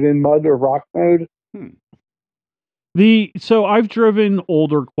when you put it in mud or rock mode. So I've driven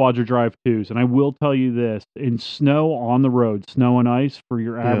older QuadraDrive 2s, and I will tell you this: in snow on the road, snow and ice for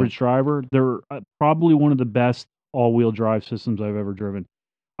your average driver, they're probably one of the best all-wheel drive systems I've ever driven.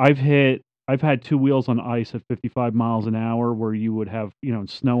 I've had 2 wheels on ice at 55 miles an hour where you would have,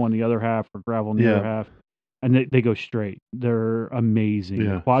 snow on the other half or gravel on the other half, and they go straight. They're amazing.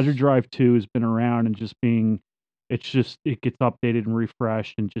 Yeah. QuadraDrive 2 has been around and it gets updated and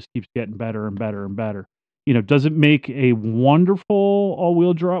refreshed and just keeps getting better and better and better. Does it make a wonderful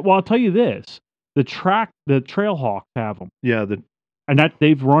all-wheel drive? Well, I'll tell you this. The Trailhawks have them. Yeah. And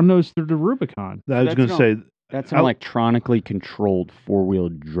they've run those through the Rubicon. I was going to say... That's an electronically controlled 4-wheel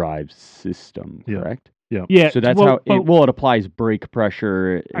drive system, correct? Yeah. So that's it applies brake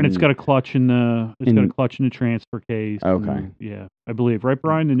pressure, and it's got a clutch in the transfer case. Okay. I believe, right,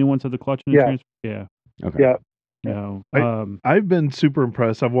 Brian? The new ones have the clutch in the transfer. Yeah. Okay. Yeah. I've been super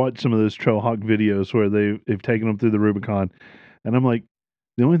impressed. I've watched some of those Trailhawk videos where they've taken them through the Rubicon, and I'm like,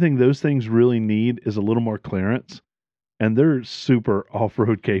 the only thing those things really need is a little more clearance. and they're super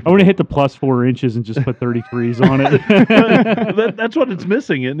off-road capable. I want to hit the plus 4 inches and just put 33s on it. That's what it's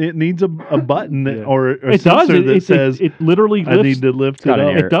missing. It needs a button Yeah. or a It does. sensor that says it literally lifts. I need to lift it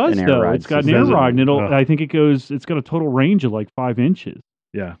up. It does an air though. ride It's got an system. air ride, and it'll. Oh. I think it's got a total range of like 5 inches.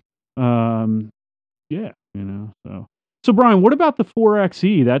 Yeah. Yeah. So Brian, what about the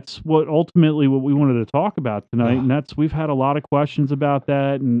 4XE? That's what ultimately what we wanted to talk about tonight, and we've had a lot of questions about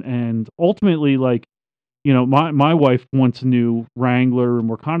that, and ultimately, like, my wife wants a new Wrangler, and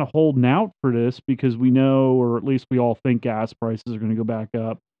we're kind of holding out for this because we know, or at least we all think, gas prices are going to go back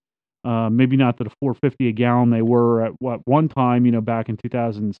up. Maybe not to the $4.50 a gallon they were at one time, back in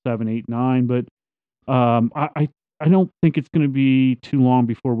 2007, 8, 9, but I don't think it's going to be too long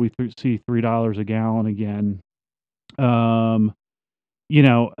before we see $3 a gallon again. The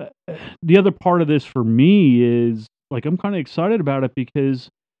other part of this for me is, like, I'm kind of excited about it because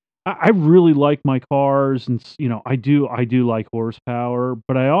I really like my cars, and I do like horsepower,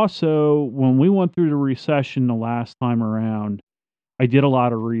 but I also, when we went through the recession the last time around, I did a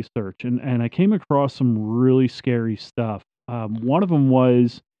lot of research, and I came across some really scary stuff. One of them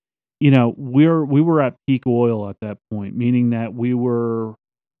was, we were at peak oil at that point, meaning that we were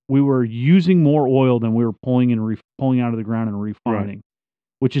using more oil than we were pulling out of the ground and refining,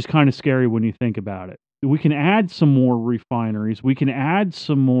 which is kind of scary when you think about it. We can add some more refineries. We can add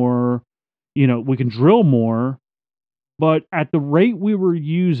some more, we can drill more, but at the rate we were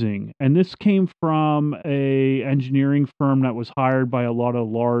using, and this came from a engineering firm that was hired by a lot of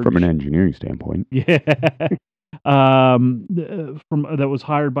large... From an engineering standpoint. Yeah. That was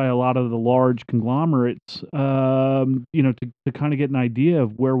hired by a lot of the large conglomerates, to kind of get an idea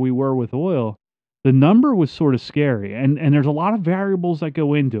of where we were with oil. The number was sort of scary, and there's a lot of variables that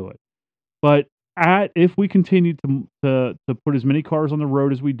go into it. But if we continue to put as many cars on the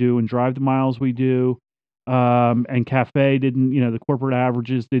road as we do and drive the miles we do, and CAFE didn't, the corporate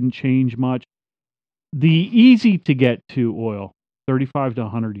averages didn't change much. The easy to get to oil, 35 to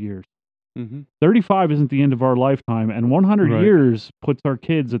 100 years. Mm-hmm. 35 isn't the end of our lifetime, and 100 years puts our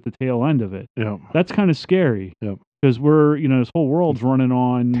kids at the tail end of it. Yeah. That's kind of scary. Yep. Because we're, this whole world's running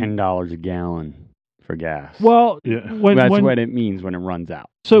on $10 a gallon for gas. Well, yeah. That's what it means when it runs out.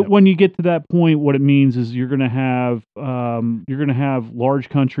 So when you get to that point, what it means is you're going to have large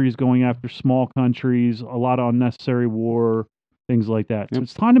countries going after small countries, a lot of unnecessary war, things like that. So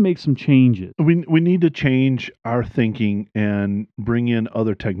it's time to make some changes. We need to change our thinking and bring in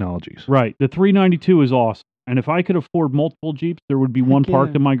other technologies. Right. The 392 is awesome. And if I could afford multiple Jeeps, there would be one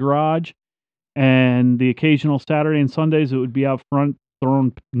parked in my garage. And the occasional Saturday and Sundays, it would be out front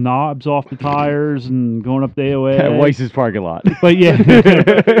throwing knobs off the tires and going up the AOA. At Weiss's parking lot. But yeah,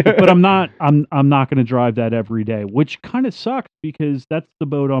 but I'm not going to drive that every day, which kind of sucks because that's the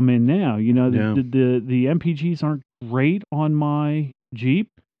boat I'm in now. The MPGs aren't great on my Jeep.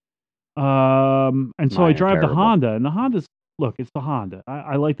 And so I drive the Honda, and the Honda's, it's the Honda.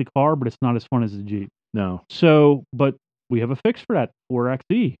 I like the car, but it's not as fun as the Jeep. No. So, but we have a fix for that,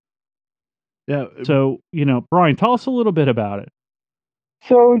 4XE. Yeah. So, Brian, tell us a little bit about it.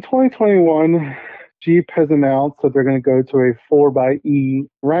 So in 2021, Jeep has announced that they're going to go to a 4xe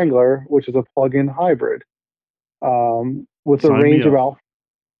Wrangler, which is a plug-in hybrid, with a range of about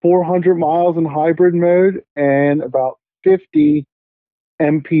 400 miles in hybrid mode and about 50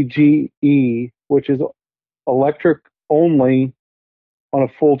 mpge, which is electric only on a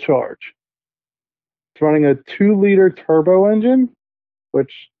full charge. It's running a 2-liter turbo engine,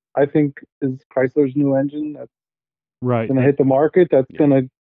 which I think is Chrysler's new engine that's going to hit the market. That's going to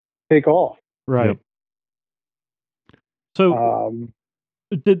take off. Right. Yep. So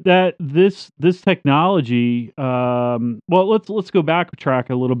this technology. Well, let's go backtrack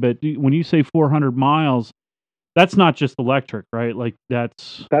a little bit. When you say 400 miles, that's not just electric, right? Like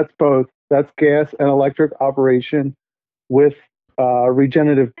that's both. That's gas and electric operation with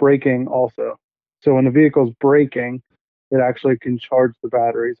regenerative braking also. So when the vehicle's braking, it actually can charge the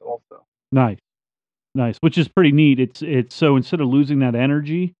batteries also. Nice, which is pretty neat. It's so instead of losing that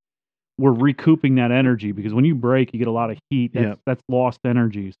energy, we're recouping that energy because when you brake, you get a lot of heat. That's lost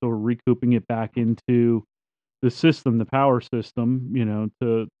energy. So we're recouping it back into the system, the power system.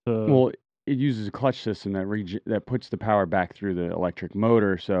 Well, it uses a clutch system that puts the power back through the electric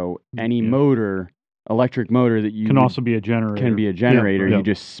motor. So any electric motor that you can also be a generator. Can be a generator. Yeah. You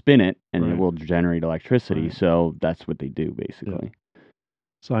just spin it and it will generate electricity. Right. So that's what they do basically. Yeah.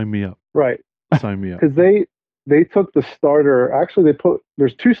 Sign me up. Right. Sign me up. Because they took the starter. Actually,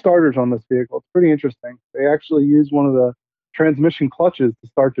 there's 2 starters on this vehicle. It's pretty interesting. They actually used one of the transmission clutches to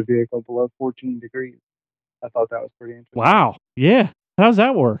start the vehicle below 14 degrees. I thought that was pretty interesting. Wow. Yeah. How's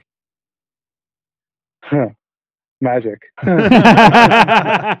that work? magic.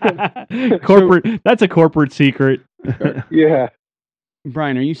 Corporate. That's a corporate secret. Yeah.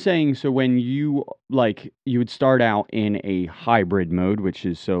 Brian, are you saying so when you would start out in a hybrid mode, which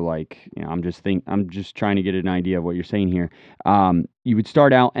is I'm just trying to get an idea of what you're saying here. You would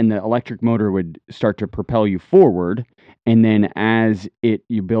start out and the electric motor would start to propel you forward, and then as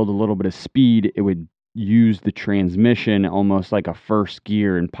you build a little bit of speed, it would use the transmission almost like a first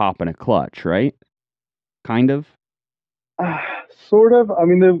gear and pop in a clutch, right? Kind of? Sort of. I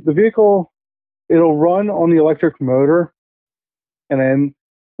mean, the vehicle, it'll run on the electric motor. And then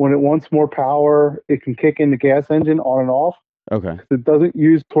when it wants more power, it can kick in the gas engine on and off. Okay. It doesn't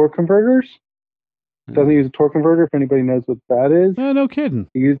use torque converters. It doesn't use a torque converter, if anybody knows what that is. No kidding.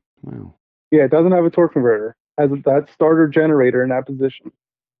 Wow. Yeah, it doesn't have a torque converter. It has that starter generator in that position.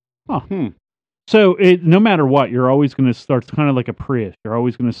 Oh. So no matter what, you're always going to start. It's kind of like a Prius. You're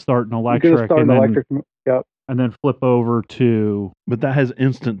always going to start an electric. You're going to start an electric. Yep. And then flip over to. But that has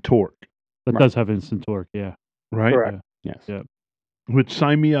instant torque. That does have instant torque. Yeah. Right. Correct. Yes. Yeah. Which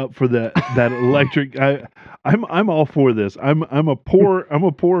sign me up for that electric. I'm all for this. I'm a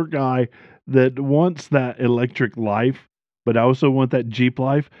poor guy that wants that electric life, but I also want that Jeep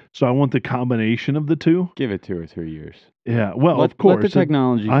life. So I want the combination of the two. Give it 2 or 3 years. Yeah, well, of course, let the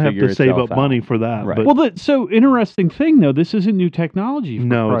technology. I have to save up money for that. Right. But, Well, so interesting thing though. This isn't new technology for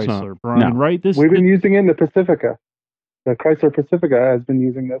No, Chrysler, it's not. Brian. No. Right? We've been using it in the Pacifica. The Chrysler Pacifica has been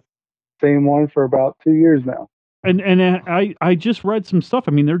using this same one for about 2 years now. And I just read some stuff.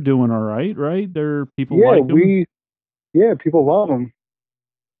 I mean, they're doing all right, right? People Yeah, like them. people love them.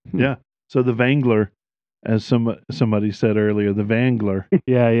 yeah. So the Wrangler, as somebody said earlier, the Wrangler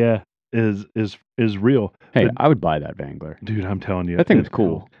Yeah. is real. Hey, But- I would buy that Wrangler. Dude, I'm telling you, That thing's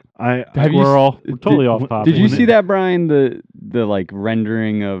cool. I We're totally off topic. Did you see that, Brian? The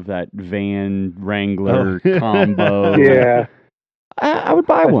rendering of that van Wrangler combo. Yeah, I would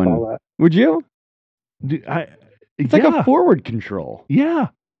buy I one. saw that. Would you? Dude, It's like a forward control. Yeah.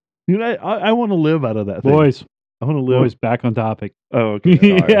 Dude, I want to live out of that thing. Boys, I want to live. boys, back on topic. Oh, okay.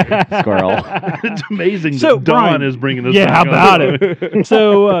 Yeah. Squirrel. It's amazing So, that Dawn Brian, is bringing us yeah, back how on. about it?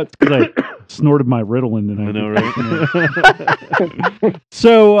 So, because I snorted my Ritalin tonight. I know, right?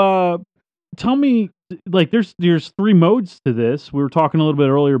 So, tell me, there's 3 modes to this. We were talking a little bit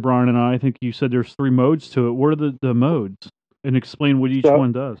earlier, Brian and I think you said there's 3 modes to it. What are the modes? And explain what each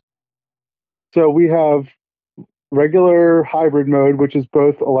one does. So we have regular hybrid mode, which is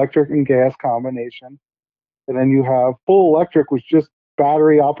both electric and gas combination. And then you have full electric, which just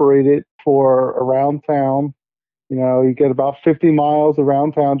battery operated for around town. You get about 50 miles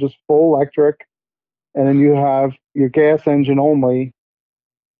around town, just full electric. And then you have your gas engine only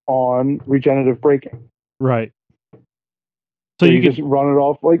on regenerative braking. Right. So you just run it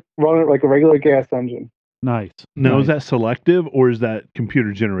like a regular gas engine. Nice. Now, nice. is that selective or is that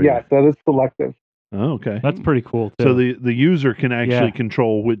computer generated? Yes, that is selective. Oh, okay. That's pretty cool, too. So the user can actually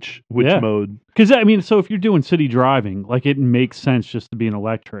control which mode. Because, I mean, so if you're doing city driving, it makes sense just to be an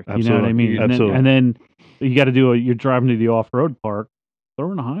electric. Absolutely. You know what I mean? Absolutely. And then you got to you're driving to the off-road park,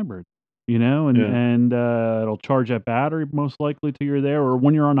 throw in a hybrid, and it'll charge that battery most likely till you're there. Or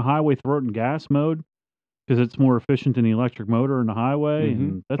when you're on the highway, throw it in gas mode because it's more efficient than the electric motor in the highway. Mm-hmm.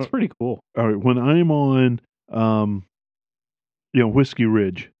 And that's pretty cool. All right. When I'm on, Whiskey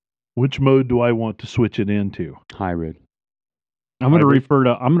Ridge, which mode do I want to switch it into? Hybrid. I'm going to refer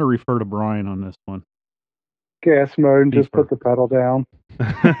to Brian on this one. Gas mode, and just put the pedal down.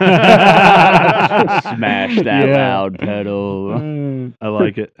 Smash that loud pedal. I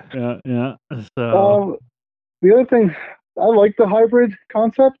like it. Yeah. So the other thing, I like the hybrid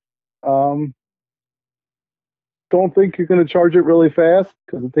concept. Don't think you're going to charge it really fast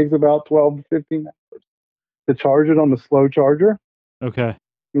because it takes about 12 to 15 hours to charge it on the slow charger. Okay.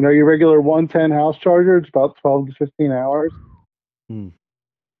 Your regular 110 house charger, it's about 12 to 15 hours.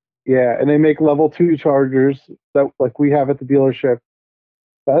 Yeah, and they make level 2 chargers that we have at the dealership.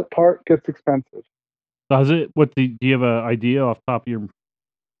 That part gets expensive. Does it? Do you have an idea off the top of your...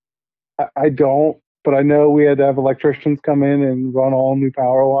 I don't, but I know we had to have electricians come in and run all new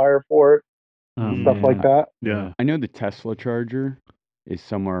power wire for it. Stuff like that. Yeah. I know the Tesla charger is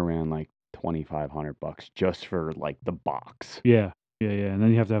somewhere around $2,500 just for the box. Yeah. And then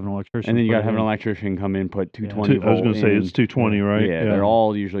you have to have an electrician. And then you got to have an electrician come in, put 220 volt I was going to say in. it's 220, right? Yeah, they're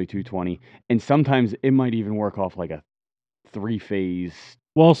all usually 220. And sometimes it might even work off a 3-phase.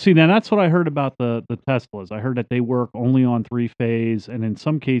 Well, see, now that's what I heard about the Teslas. I heard that they work only on 3-phase, and in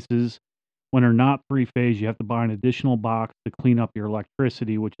some cases, when they're not 3-phase, you have to buy an additional box to clean up your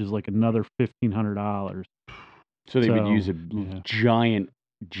electricity, which is another $1,500. So they would use a giant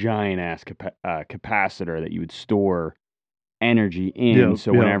giant ass capacitor that you would store energy in.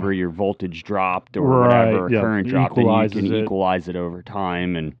 So whenever your voltage dropped or whatever current dropped, then you can equalize it over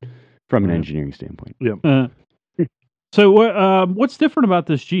time, and from an engineering standpoint. Yeah. So what's different about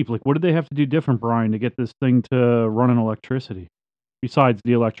this Jeep? Like, what did they have to do different, Brian, to get this thing to run on electricity, besides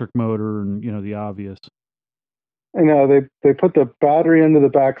the electric motor and the obvious? They put the battery under the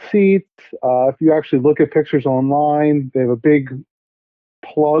back seat. If you actually look at pictures online, they have a big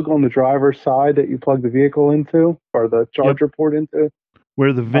plug on the driver's side that you plug the vehicle into, or the charger port into.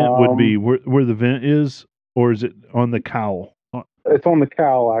 Where the vent would be, where the vent is, or is it on the cowl? It's on the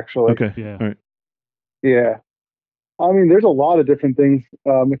cowl, actually. Okay. Yeah. All right. Yeah. I mean, there's a lot of different things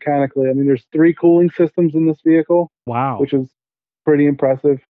mechanically. I mean, there's 3 cooling systems in this vehicle. Wow. Which is pretty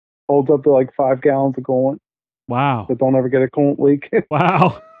impressive. Holds up to like 5 gallons of coolant. Wow. But don't ever get a coolant leak.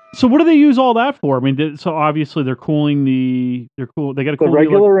 Wow. So what do they use all that for? I mean, so obviously they're cooling They got to cool the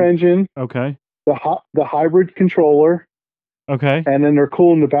regular engine. Okay. The hybrid controller. Okay. And then they're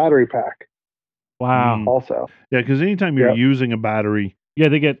cooling the battery pack. Wow. Also. Yeah, because anytime you're using a battery,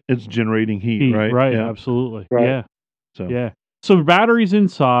 it's generating heat, right? Right. Yeah. Absolutely. Right. Yeah. So the battery's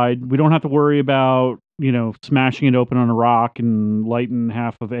inside. We don't have to worry about smashing it open on a rock and lighting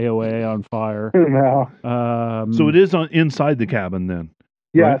half of AOA on fire. No. So it is inside the cabin then.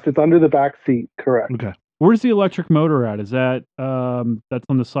 Yes, right? It's under the back seat. Correct. Okay. Where's the electric motor at? Is that that's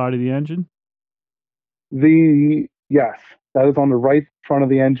on the side of the engine? Yes, that is on the right front of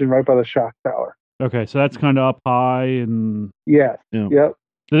the engine, right by the shock tower. Okay, so that's kind of up high and. Yes. Yeah. Yep.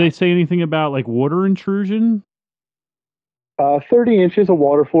 Did they say anything about like water intrusion? 30 inches of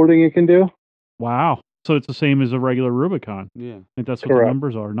water fording it can do. Wow. So it's the same as a regular Rubicon. Yeah. I think that's what the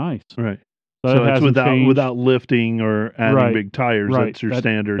numbers are. Nice. Right. So it's without lifting or adding big tires. Right. That's your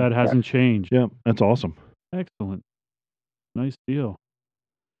standard. That hasn't changed. Yeah, that's awesome. Excellent. Nice deal.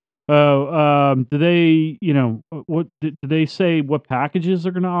 Oh, do they, what did they say what packages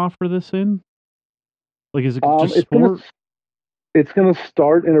they're going to offer this in? Like, is it just sport? It's going to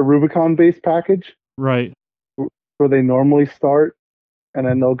start in a Rubicon-based package. Right. Where they normally start, and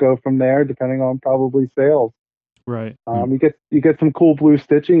then they'll go from there, depending on probably sales. Right. You get some cool blue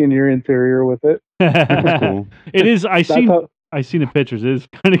stitching in your interior with it. Cool. It is. I seen the pictures. It is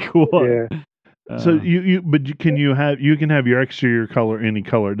kind of cool. Yeah. So you can have your exterior color any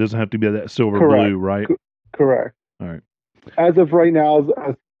color. It doesn't have to be that silver blue, right? Correct. All right. As of right now,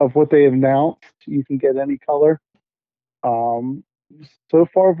 as of what they announced, you can get any color. So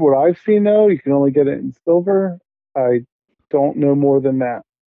far, what I've seen, though, you can only get it in silver. I don't know more than that.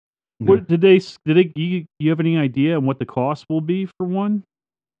 What did you have any idea on what the cost will be for one?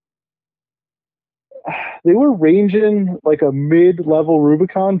 They were ranging like a mid-level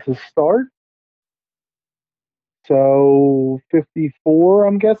Rubicon to start. So 54,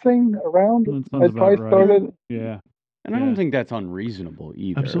 I'm guessing, around. That price started. Yeah. And I don't think that's unreasonable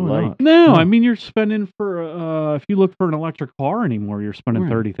either. Absolutely not. No, I mean, you're spending for if you look for an electric car anymore, you're spending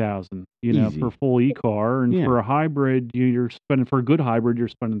 $30,000. For a full e-car, and for a hybrid, you're spending for a good hybrid, you're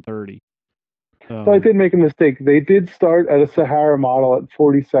spending $30,000. So I did make a mistake. They did start at a Sahara model at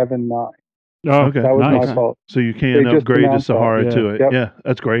 $47,900. Oh, okay. That was my fault. So you can upgrade the Sahara to it. Yep. Yeah,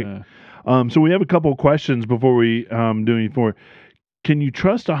 that's great. Yeah. So we have a couple of questions before we do anything more. Can you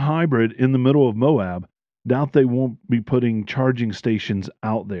trust a hybrid in the middle of Moab? Doubt they won't be putting charging stations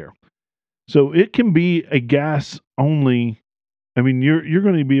out there. So it can be a gas only. I mean, you're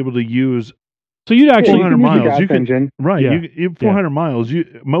going to be able to use. So you'd actually 400 miles. You can engine. Right. Yeah. 400 miles.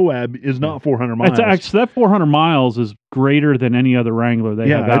 Moab is not 400 miles. Actually, that 400 miles is greater than any other Wrangler they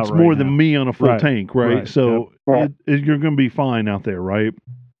have out it's more than me on a full tank, right? So you're going to be fine out there, right?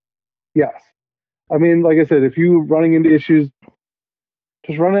 Yes. I mean, like I said, if you're running into issues,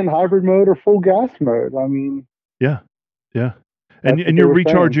 just run it in hybrid mode or full gas mode. I mean, yeah. And you're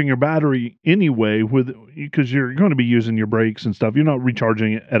recharging your battery anyway because you're going to be using your brakes and stuff. You're not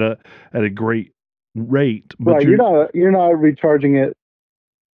recharging it at a great rate, but right. You're not recharging it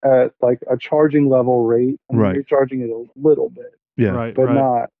at like a charging level rate. You're charging it a little bit, but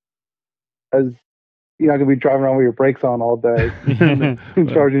not as you're not going to be driving around with your brakes on all day,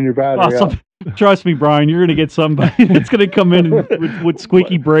 charging your battery up. Trust me, Brian, you're going to get somebody that's going to come in with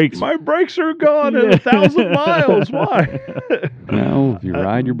squeaky brakes. My brakes are gone at 1,000 miles. Why? Well, if you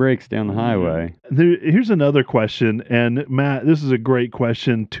ride your brakes down the highway. Here's another question, and Matt, this is a great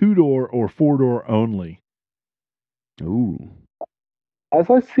question. 2-door or 4-door only? Ooh.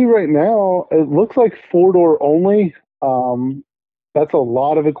 As I see right now, it looks like 4-door only. That's a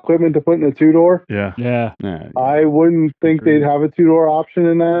lot of equipment to put in a 2-door. Yeah. I wouldn't think they'd have a 2-door option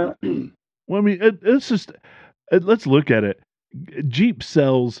in that. Well, I mean, let's look at it. Jeep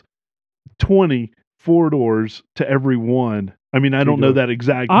sells 20 4-doors to every one. I mean, I don't know that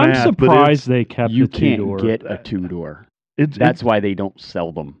exact math. I'm surprised they kept you the 2-door. You can't get a 2-door. That's why they don't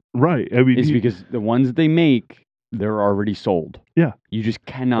sell them. Right. I mean, it's because the ones that they make, they're already sold. Yeah. You just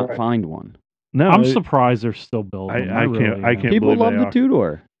cannot find one. No, I'm surprised they're still building them. I can't People believe love the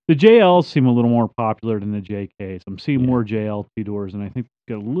 2-door. The JLs seem a little more popular than the JKs. I'm seeing more JL 2-doors, and I think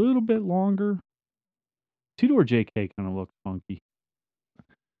they get a little bit longer. 2-door JK kind of looks funky.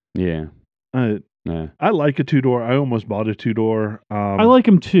 Yeah. I like a 2-door. I almost bought a 2-door. I like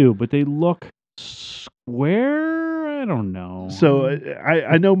them too, but they look square. I don't know. So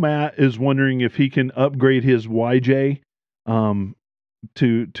I know Matt is wondering if he can upgrade his YJ to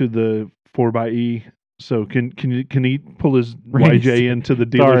the 4xe. So can he pull his YJ into the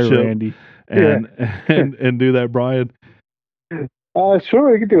dealership? Sorry, Randy. And do that, Brian?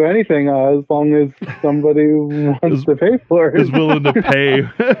 Sure, we could do anything as long as somebody wants to pay for it. Is willing to pay.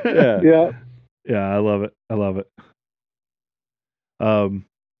 Yeah, I love it.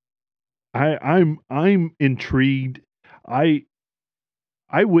 I'm intrigued. I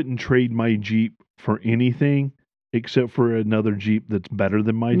wouldn't trade my Jeep for anything except for another Jeep that's better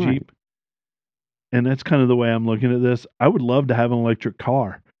than my Jeep. And that's kind of the way I'm looking at this. I would love to have an electric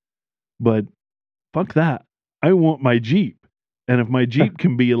car, but fuck that. I want my Jeep. And if my Jeep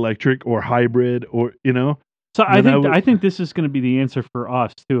can be electric or hybrid or, So I think this is going to be the answer for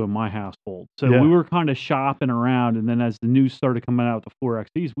us too in my household. So we were kind of shopping around, and then as the news started coming out with the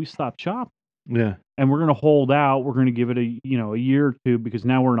 4XEs, we stopped shopping. Yeah. And we're going to hold out. We're going to give it a year or two because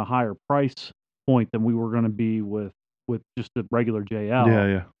now we're in a higher price point than we were going to be with just a regular JL.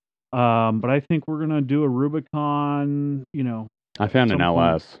 Yeah. But I think we're going to do a Rubicon, I found an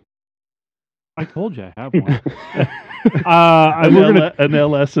LS. I told you I have one. An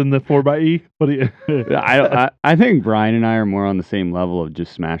LS in the 4xe. What do you? I think Brian and I are more on the same level of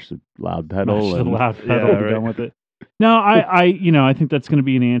just smash the loud pedal. Done with it. No, I think that's going to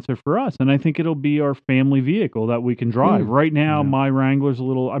be an answer for us, and I think it'll be our family vehicle that we can drive. Right now, my Wrangler's a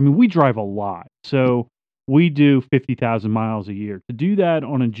little. I mean, we drive a lot, so we do 50,000 miles a year. To do that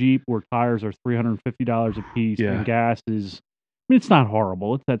on a Jeep where tires are $350 a piece and gas is. It's not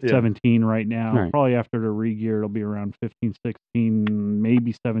horrible. It's at 17 right now. Right. Probably after the re-gear, it'll be around 15, 16,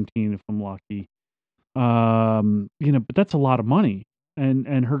 maybe 17 if I'm lucky. But that's a lot of money.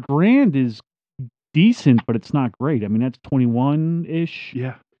 And her Grand is decent, but it's not great. I mean, that's 21-ish.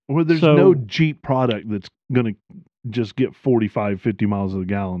 Yeah. Well, there's no Jeep product that's going to just get 45, 50 miles a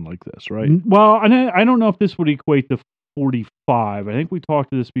gallon like this, right? Well, I don't know if this would equate to 45. I think we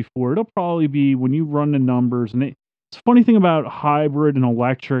talked to this before. It'll probably be when you run the numbers, and it's a funny thing about hybrid and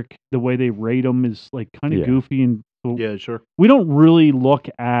electric, the way they rate them is like kind of goofy. And sure. We don't really look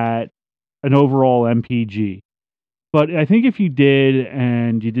at an overall MPG. But I think if you did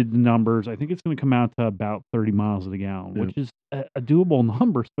and you did the numbers, I think it's going to come out to about 30 miles of the gallon, which is a doable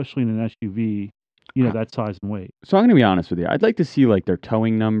number, especially in an SUV, that size and weight. So I'm going to be honest with you. I'd like to see like their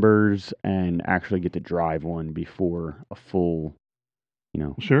towing numbers and actually get to drive one before a full,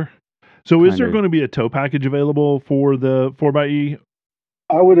 Sure. So is there going to be a tow package available for the 4xe?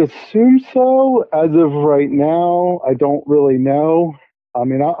 I would assume so. As of right now, I don't really know. I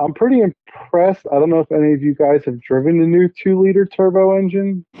mean, I'm pretty impressed. I don't know if any of you guys have driven the new 2-liter turbo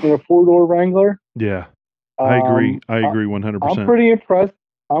engine in a 4-door Wrangler. Yeah, I agree. I agree 100%. I'm pretty impressed.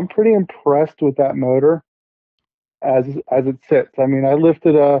 I'm pretty impressed with that motor as it sits. I mean, I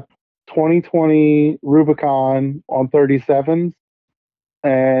lifted a 2020 Rubicon on 37s.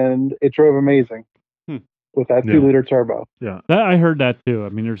 And it drove amazing with that 2-liter turbo. Yeah, I heard that too. I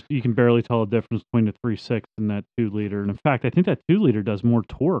mean, you can barely tell the difference between the 3.6 and that 2-liter. And in fact, I think that 2-liter does more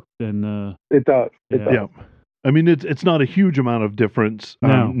torque than the. It does. It does. Yeah. I mean, it's not a huge amount of difference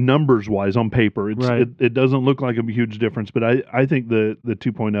numbers wise on paper. It doesn't look like a huge difference, but I think the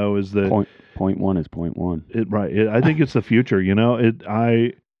 2.0 is the point one is 0.1. I think it's the future.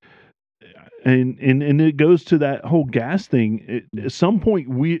 And it goes to that whole gas thing. At some point,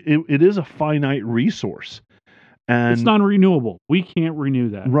 it is a finite resource, and it's non-renewable. We can't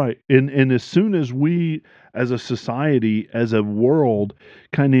renew that, right? And as soon as we, as a society, as a world,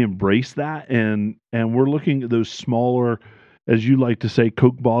 kind of embrace that, and we're looking at those smaller, as you like to say,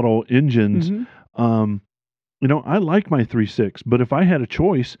 Coke bottle engines. Mm-hmm. I like my 3.6, but if I had a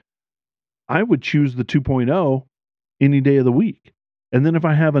choice, I would choose the 2.0 any day of the week. And then if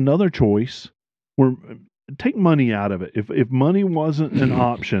I have another choice, take money out of it. If money wasn't an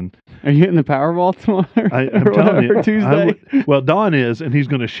option, are you hitting the Powerball tomorrow? I'm telling you, Tuesday. Well, Don is, and he's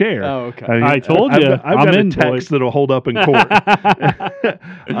going to share. Oh, okay. I told you, I've got a text that'll hold up in court.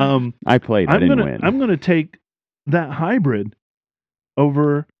 I played. I didn't win. I'm going to take that hybrid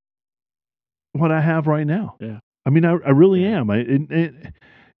over what I have right now. Yeah. I mean, I really am. The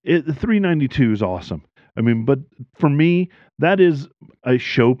 392 is awesome. I mean, but for me, that is a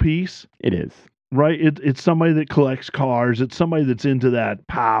showpiece. It is. Right? It's somebody that collects cars. It's somebody that's into that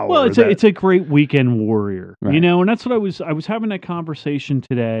power. Well, it's a great weekend warrior, right. And that's what I was having that conversation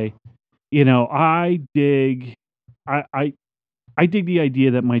today. I dig the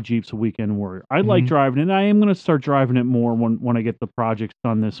idea that my Jeep's a weekend warrior. I like driving it, and I am going to start driving it more when I get the projects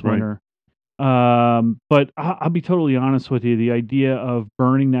done this winter. But I'll be totally honest with you. The idea of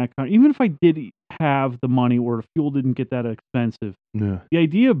burning that car, even if I did have the money or the fuel didn't get that expensive, the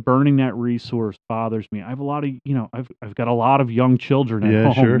idea of burning that resource bothers me. I have a lot of, I've got a lot of young children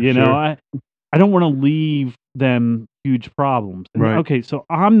at home. Sure. I don't want to leave them huge problems. And, right. Okay, so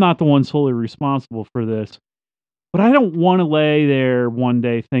I'm not the one solely responsible for this. But I don't want to lay there one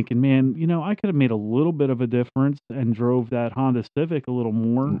day thinking, man, I could have made a little bit of a difference and drove that Honda Civic a little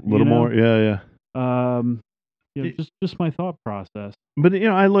more. More, yeah. Just my thought process. But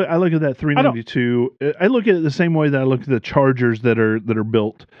I look at that 392. I look at it the same way that I look at the Chargers that are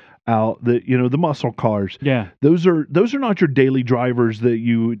built out. The muscle cars. Yeah, those are not your daily drivers that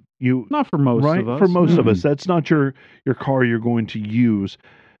you not for most of us. For most of us, that's not your car you're going to use.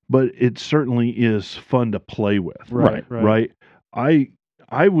 But it certainly is fun to play with. Right.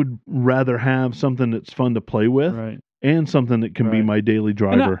 I would rather have something that's fun to play with and something that can be my daily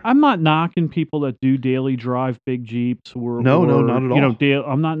driver. I'm not knocking people that do daily drive big Jeeps. No, not at all.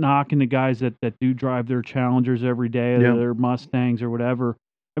 I'm not knocking the guys that do drive their Challengers every day, or their Mustangs or whatever.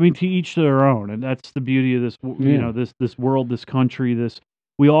 I mean, to each their own, and that's the beauty of this. This world, this country.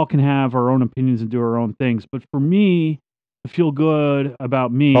 We all can have our own opinions and do our own things. But for me, to feel good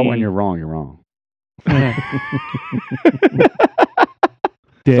about me. But when you're wrong, you're wrong.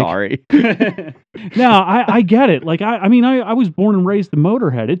 Sorry. No, I get it. Like I mean, I was born and raised in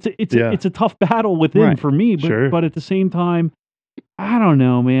Motorhead. It's a tough battle within for me, but at the same time, I don't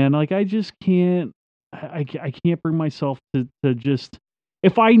know, man. Like I just can't. I can't bring myself to just.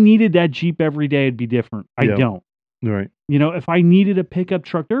 If I needed that Jeep every day, it'd be different. I don't. Right. If I needed a pickup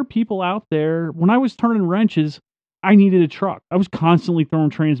truck, there are people out there. When I was turning wrenches, I needed a truck. I was constantly throwing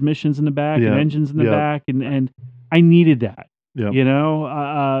transmissions in the back and engines in the back, and I needed that. Yep.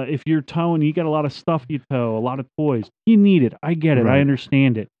 If you're towing, you got a lot of stuff you tow, a lot of toys. You need it. I get it. I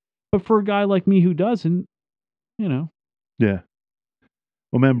understand it. But for a guy like me who doesn't, Yeah.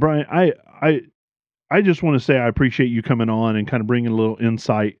 Well, man, Brian, I just want to say I appreciate you coming on and kind of bringing a little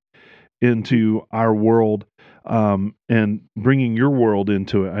insight into our world, and bringing your world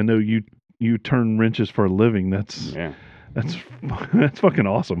into it. I know you turn wrenches for a living. That's fucking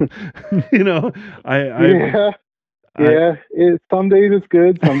awesome. Some days it's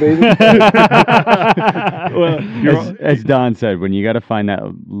good, some days it's bad. Well, as Don said, when you got to find that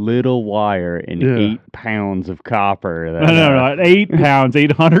little wire in 8 pounds of copper. No, 8 pounds,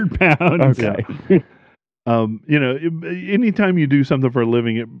 800 pounds. Okay. Anytime you do something for a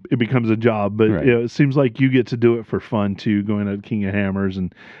living, it becomes a job. But it seems like you get to do it for fun too, going to King of Hammers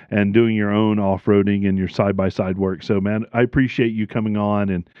and doing your own off-roading and your side-by-side work. So, man, I appreciate you coming on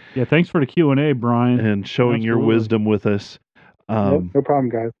and thanks for the Q&A, Brian, and showing your wisdom with us. No problem,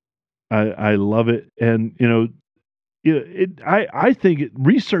 guys. I love it, and I think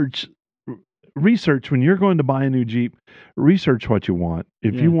research when you're going to buy a new Jeep, research what you want.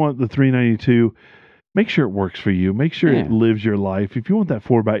 If you want the 392. Make sure it works for you. Make sure it lives your life. If you want that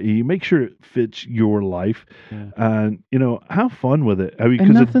 4xe, make sure it fits your life. And, have fun with it. I mean,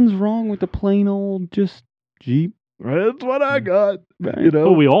 and nothing's wrong with the plain old just Jeep. That's what I got. Right.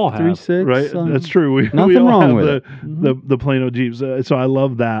 Well, we all have. 3.6. Right. That's true. We nothing all wrong have with the plain old Jeeps. So I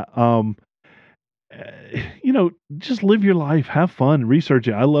love that. Just live your life. Have fun. Research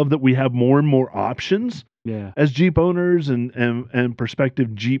it. I love that we have more and more options as Jeep owners and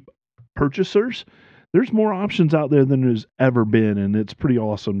prospective Jeep purchasers. There's more options out there than there's ever been, and it's pretty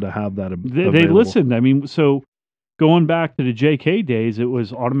awesome to have that available. They listened. I mean, so going back to the JK days, it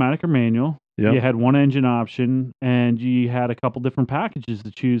was automatic or manual. Yep. You had one engine option, and you had a couple different packages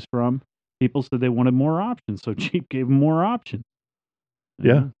to choose from. People said they wanted more options, so Jeep gave them more options.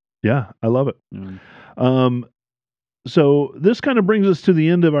 Yeah, I love it. So this kind of brings us to the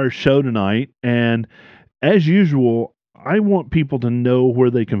end of our show tonight, and as usual, I want people to know where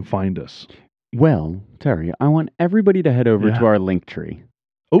they can find us. Well, Terry, I want everybody to head over to our Linktree.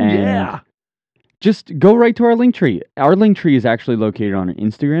 Oh, yeah. Just go right to our Linktree. Our Linktree is actually located on our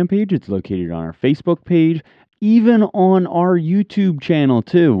Instagram page. It's located on our Facebook page, even on our YouTube channel,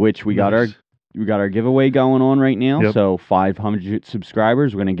 too, which we got our we got our giveaway going on right now. Yep. So 500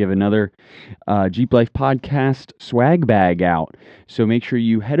 subscribers, we're going to give another Jeep Life Podcast swag bag out. So make sure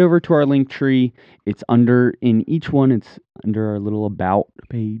you head over to our link tree. It's in each one, it's under our little about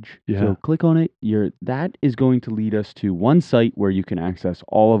page. Yeah. So click on it. That is going to lead us to one site where you can access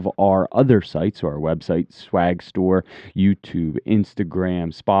all of our other sites, so our website, Swag Store, YouTube,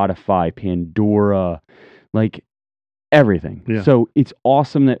 Instagram, Spotify, Pandora, like everything. Yeah. So it's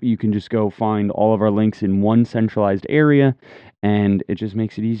awesome that you can just go find all of our links in one centralized area, and it just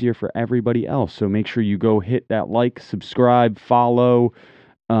makes it easier for everybody else. So make sure you go hit that like, subscribe, follow,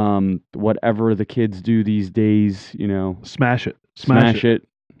 whatever the kids do these days, Smash it. Smash it.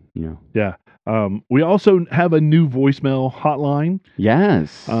 Yeah. We also have a new voicemail hotline. Yes.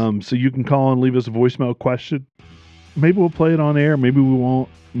 So you can call and leave us a voicemail question. Maybe we'll play it on air. Maybe we won't.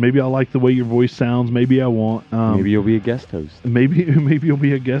 Maybe I like the way your voice sounds. Maybe I won't. Maybe you'll be a guest host. Maybe you'll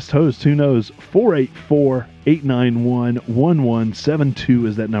be a guest host. Who knows? 484-891-1172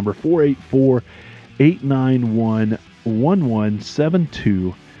 is that number.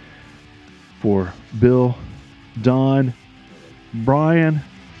 484-891-1172 for Bill, Don, Brian.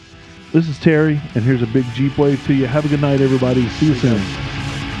 This is Terry, and here's a big Jeep wave to you. Have a good night, everybody. See you soon.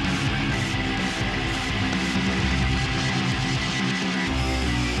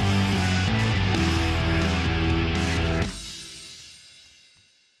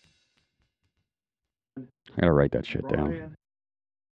 I gotta write that shit down.